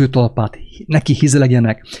nyalják az ő talpát, neki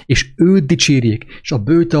hizelegjenek, és őt dicsérjék, és a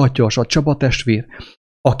Böjte atya, a Csaba testvér,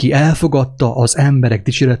 aki elfogadta az emberek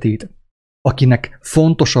dicséretét, akinek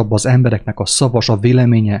fontosabb az embereknek a szava, a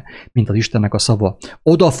véleménye, mint az Istennek a szava,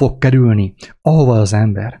 oda fog kerülni, ahova az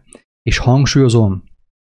ember. És hangsúlyozom,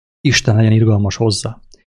 Isten legyen irgalmas hozzá.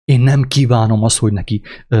 Én nem kívánom azt, hogy neki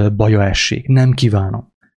baja essék. Nem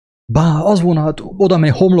kívánom. Bár az volna, hát oda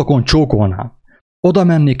menj, homlokon csókolnám. Oda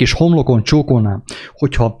mennék és homlokon csókolnám,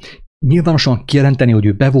 hogyha nyilvánosan kijelenteni, hogy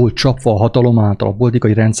ő be volt csapva a hatalom által, a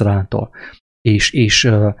politikai rendszer által,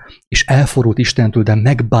 és elforult Istentől, de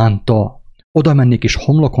megbánta. Oda mennék és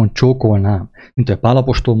homlokon csókolnám, mint a Pál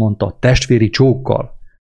apostol mondta, testvéri csókkal.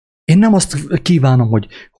 Én nem azt kívánom,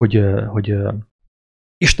 hogy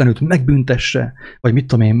Isten őt megbüntesse, vagy mit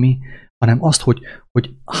tudom én mi, hanem azt,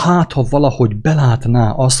 hogy hát ha valahogy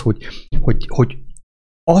belátná azt, hogy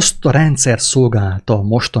azt a rendszer szolgálta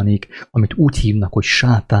mostanig, amit úgy hívnak, hogy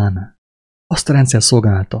sátán. Azt a rendszer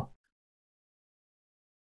szolgálta.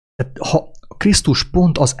 Tehát, ha Krisztus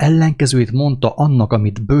pont az ellenkezőjét mondta annak,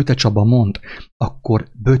 amit Böjte Csaba mond, akkor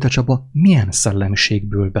Böjte Csaba milyen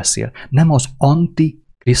szellemiségből beszél? Nem az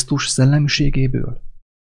anti-Krisztus szellemiségéből?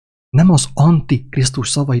 Nem az anti-Krisztus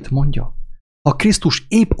szavait mondja? Ha Krisztus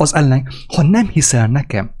épp az ellen, ha nem hiszel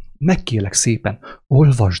nekem, megkérlek szépen,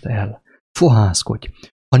 olvasd el, fohászkodj.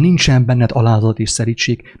 Ha nincsen benned alázat és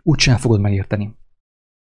szerítség, úgysem fogod megérteni.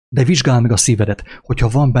 De vizsgálj meg a szívedet, hogyha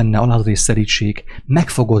van benne alázat és szerítség, meg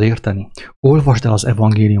fogod érteni. Olvasd el az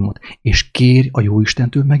evangéliumot, és kérj a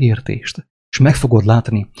Jóistentől megértést. És meg fogod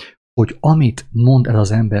látni, hogy amit mond ez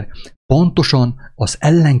az ember, pontosan az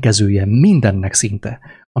ellenkezője mindennek szinte,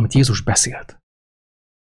 amit Jézus beszélt.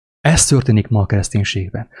 Ez történik ma a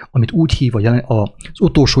kereszténységben, amit úgy hív az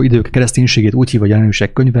utolsó idők kereszténységét úgy hív a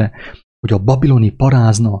Jelenések könyve, hogy a babiloni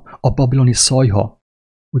parázna, a babiloni szajha,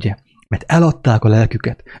 ugye? Mert eladták a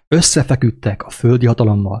lelküket, összefeküdtek a földi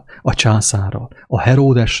hatalommal, a császárral, a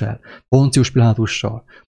Heródessel, Poncius Pilátussal,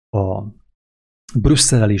 a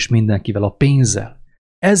Brüsszellel és mindenkivel, a pénzzel.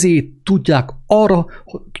 Ezért tudják arra,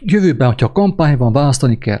 hogy jövőben, hogyha kampány van,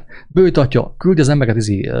 választani kell, Böjte atya, küldj az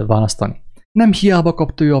embereket választani. Nem hiába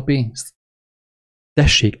kapta ő a pénzt.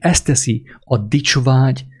 Tessék, ezt teszi a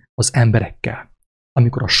dicsvágy az emberekkel.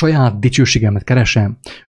 Amikor a saját dicsőségemet keresem,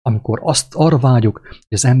 amikor arra vágyok, hogy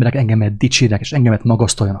az emberek engemet dicsérnek és engemet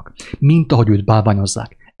magasztaljanak, mint ahogy őt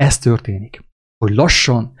bálványozzák. Ez történik, hogy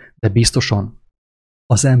lassan, de biztosan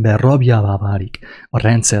az ember rabjává válik a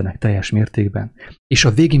rendszernek teljes mértékben, és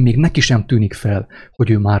a végén még neki sem tűnik fel, hogy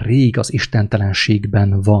ő már rég az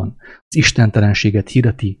istentelenségben van. Az istentelenséget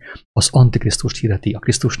hirdeti, az antikrisztust hirdeti a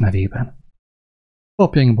Krisztus nevében.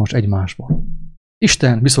 Papjaink most egymásban.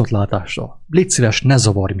 Isten viszontlátásra. Légy szíves, ne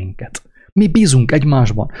zavarj minket. Mi bízunk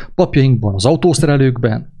egymásban, papjainkban, az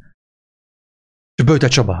autószerelőkben, és Böjte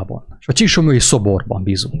Csabában, és a Csíksomlyói szoborban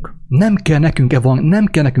bízunk. Nem kell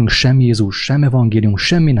nekünk sem Jézus, sem evangélium,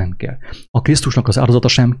 semmi nem kell. A Krisztusnak az áldozata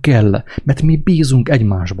sem kell, mert mi bízunk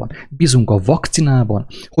egymásban. Bízunk a vakcinában,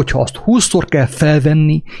 hogyha azt 20-szor kell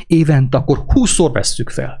felvenni évente, akkor 20-szor vesszük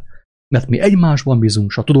fel. Mert mi egymásban bízunk,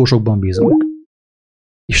 és a tudósokban bízunk.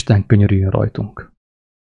 Isten könyörüljön rajtunk.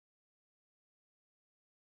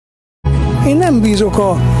 Én nem bízok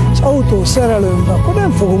az autó szerelőmbe, akkor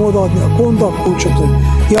nem fogom odaadni a kontaktkulcsot, hogy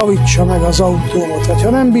javítsa meg az autómat. Vagy ha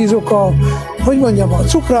nem bízok a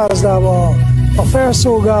cukrászdába, a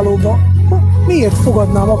felszolgálóba, miért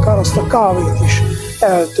fogadnám akár azt a kávét is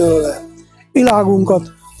el tőle?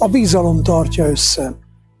 Világunkat a bizalom tartja össze.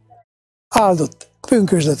 Áldott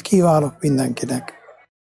pünkösdet kívánok mindenkinek!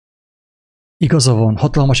 Igaza van,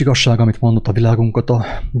 hatalmas igazság, amit mondott, a világunkat a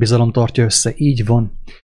bizalom tartja össze, így van.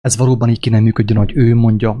 Ez valóban így kéne működjön, hogy ő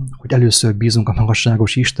mondja, hogy először bízunk a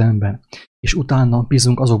magasságos Istenben, és utána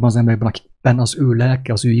bízunk azokban az emberekben, akikben az ő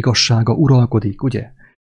lelke, az ő igazsága uralkodik, ugye?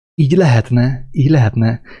 így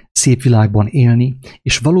lehetne szép világban élni,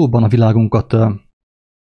 és valóban a világunkat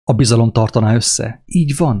a bizalom tartaná össze.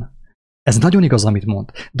 Így van. Ez nagyon igaz, amit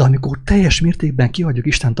mond. De amikor teljes mértékben kihagyjuk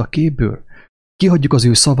Istent a képből, kihagyjuk az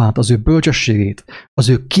ő szavát, az ő bölcsességét, az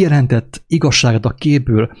ő kijelentett igazságát a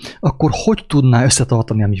képből, akkor hogy tudná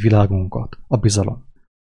összetartani a mi világunkat a bizalom?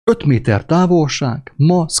 5 méter távolság,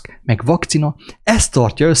 maszk, meg vakcina, ez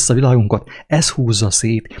tartja össze a világunkat, ez húzza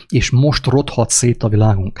szét, és most rothat szét a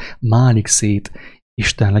világunk, málik szét,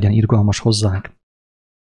 Isten legyen irgalmas hozzánk.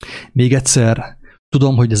 Még egyszer,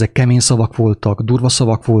 tudom, hogy ezek kemény szavak voltak, durva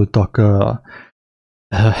szavak voltak,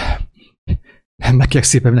 meg kell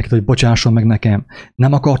szépen mindenkit, hogy bocsásson meg nekem,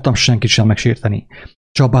 nem akartam senkit sem megsérteni,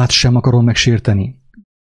 Csabát sem akarom megsérteni.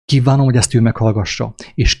 Kívánom, hogy ezt ő meghallgassa,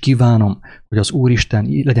 és kívánom, hogy az Úristen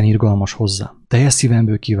legyen irgalmas hozzá. Teljes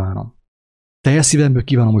szívemből kívánom. Teljes szívemből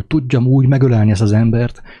kívánom, hogy tudjam úgy megölelni ezt az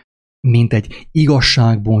embert, mint egy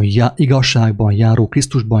igazságban járó,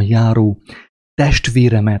 Krisztusban járó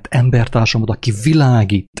testvéremet, embertársamat, aki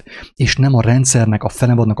világít, és nem a rendszernek, a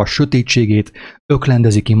fenevadnak a sötétségét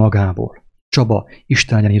öklendezi ki magából. Csaba,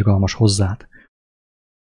 Isten legyen irgalmas hozzád.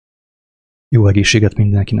 Jó egészséget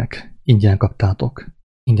mindenkinek. Ingyen kaptátok.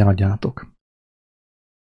 Ingyen adjátok.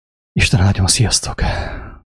 Isten áldjon, sziasztok!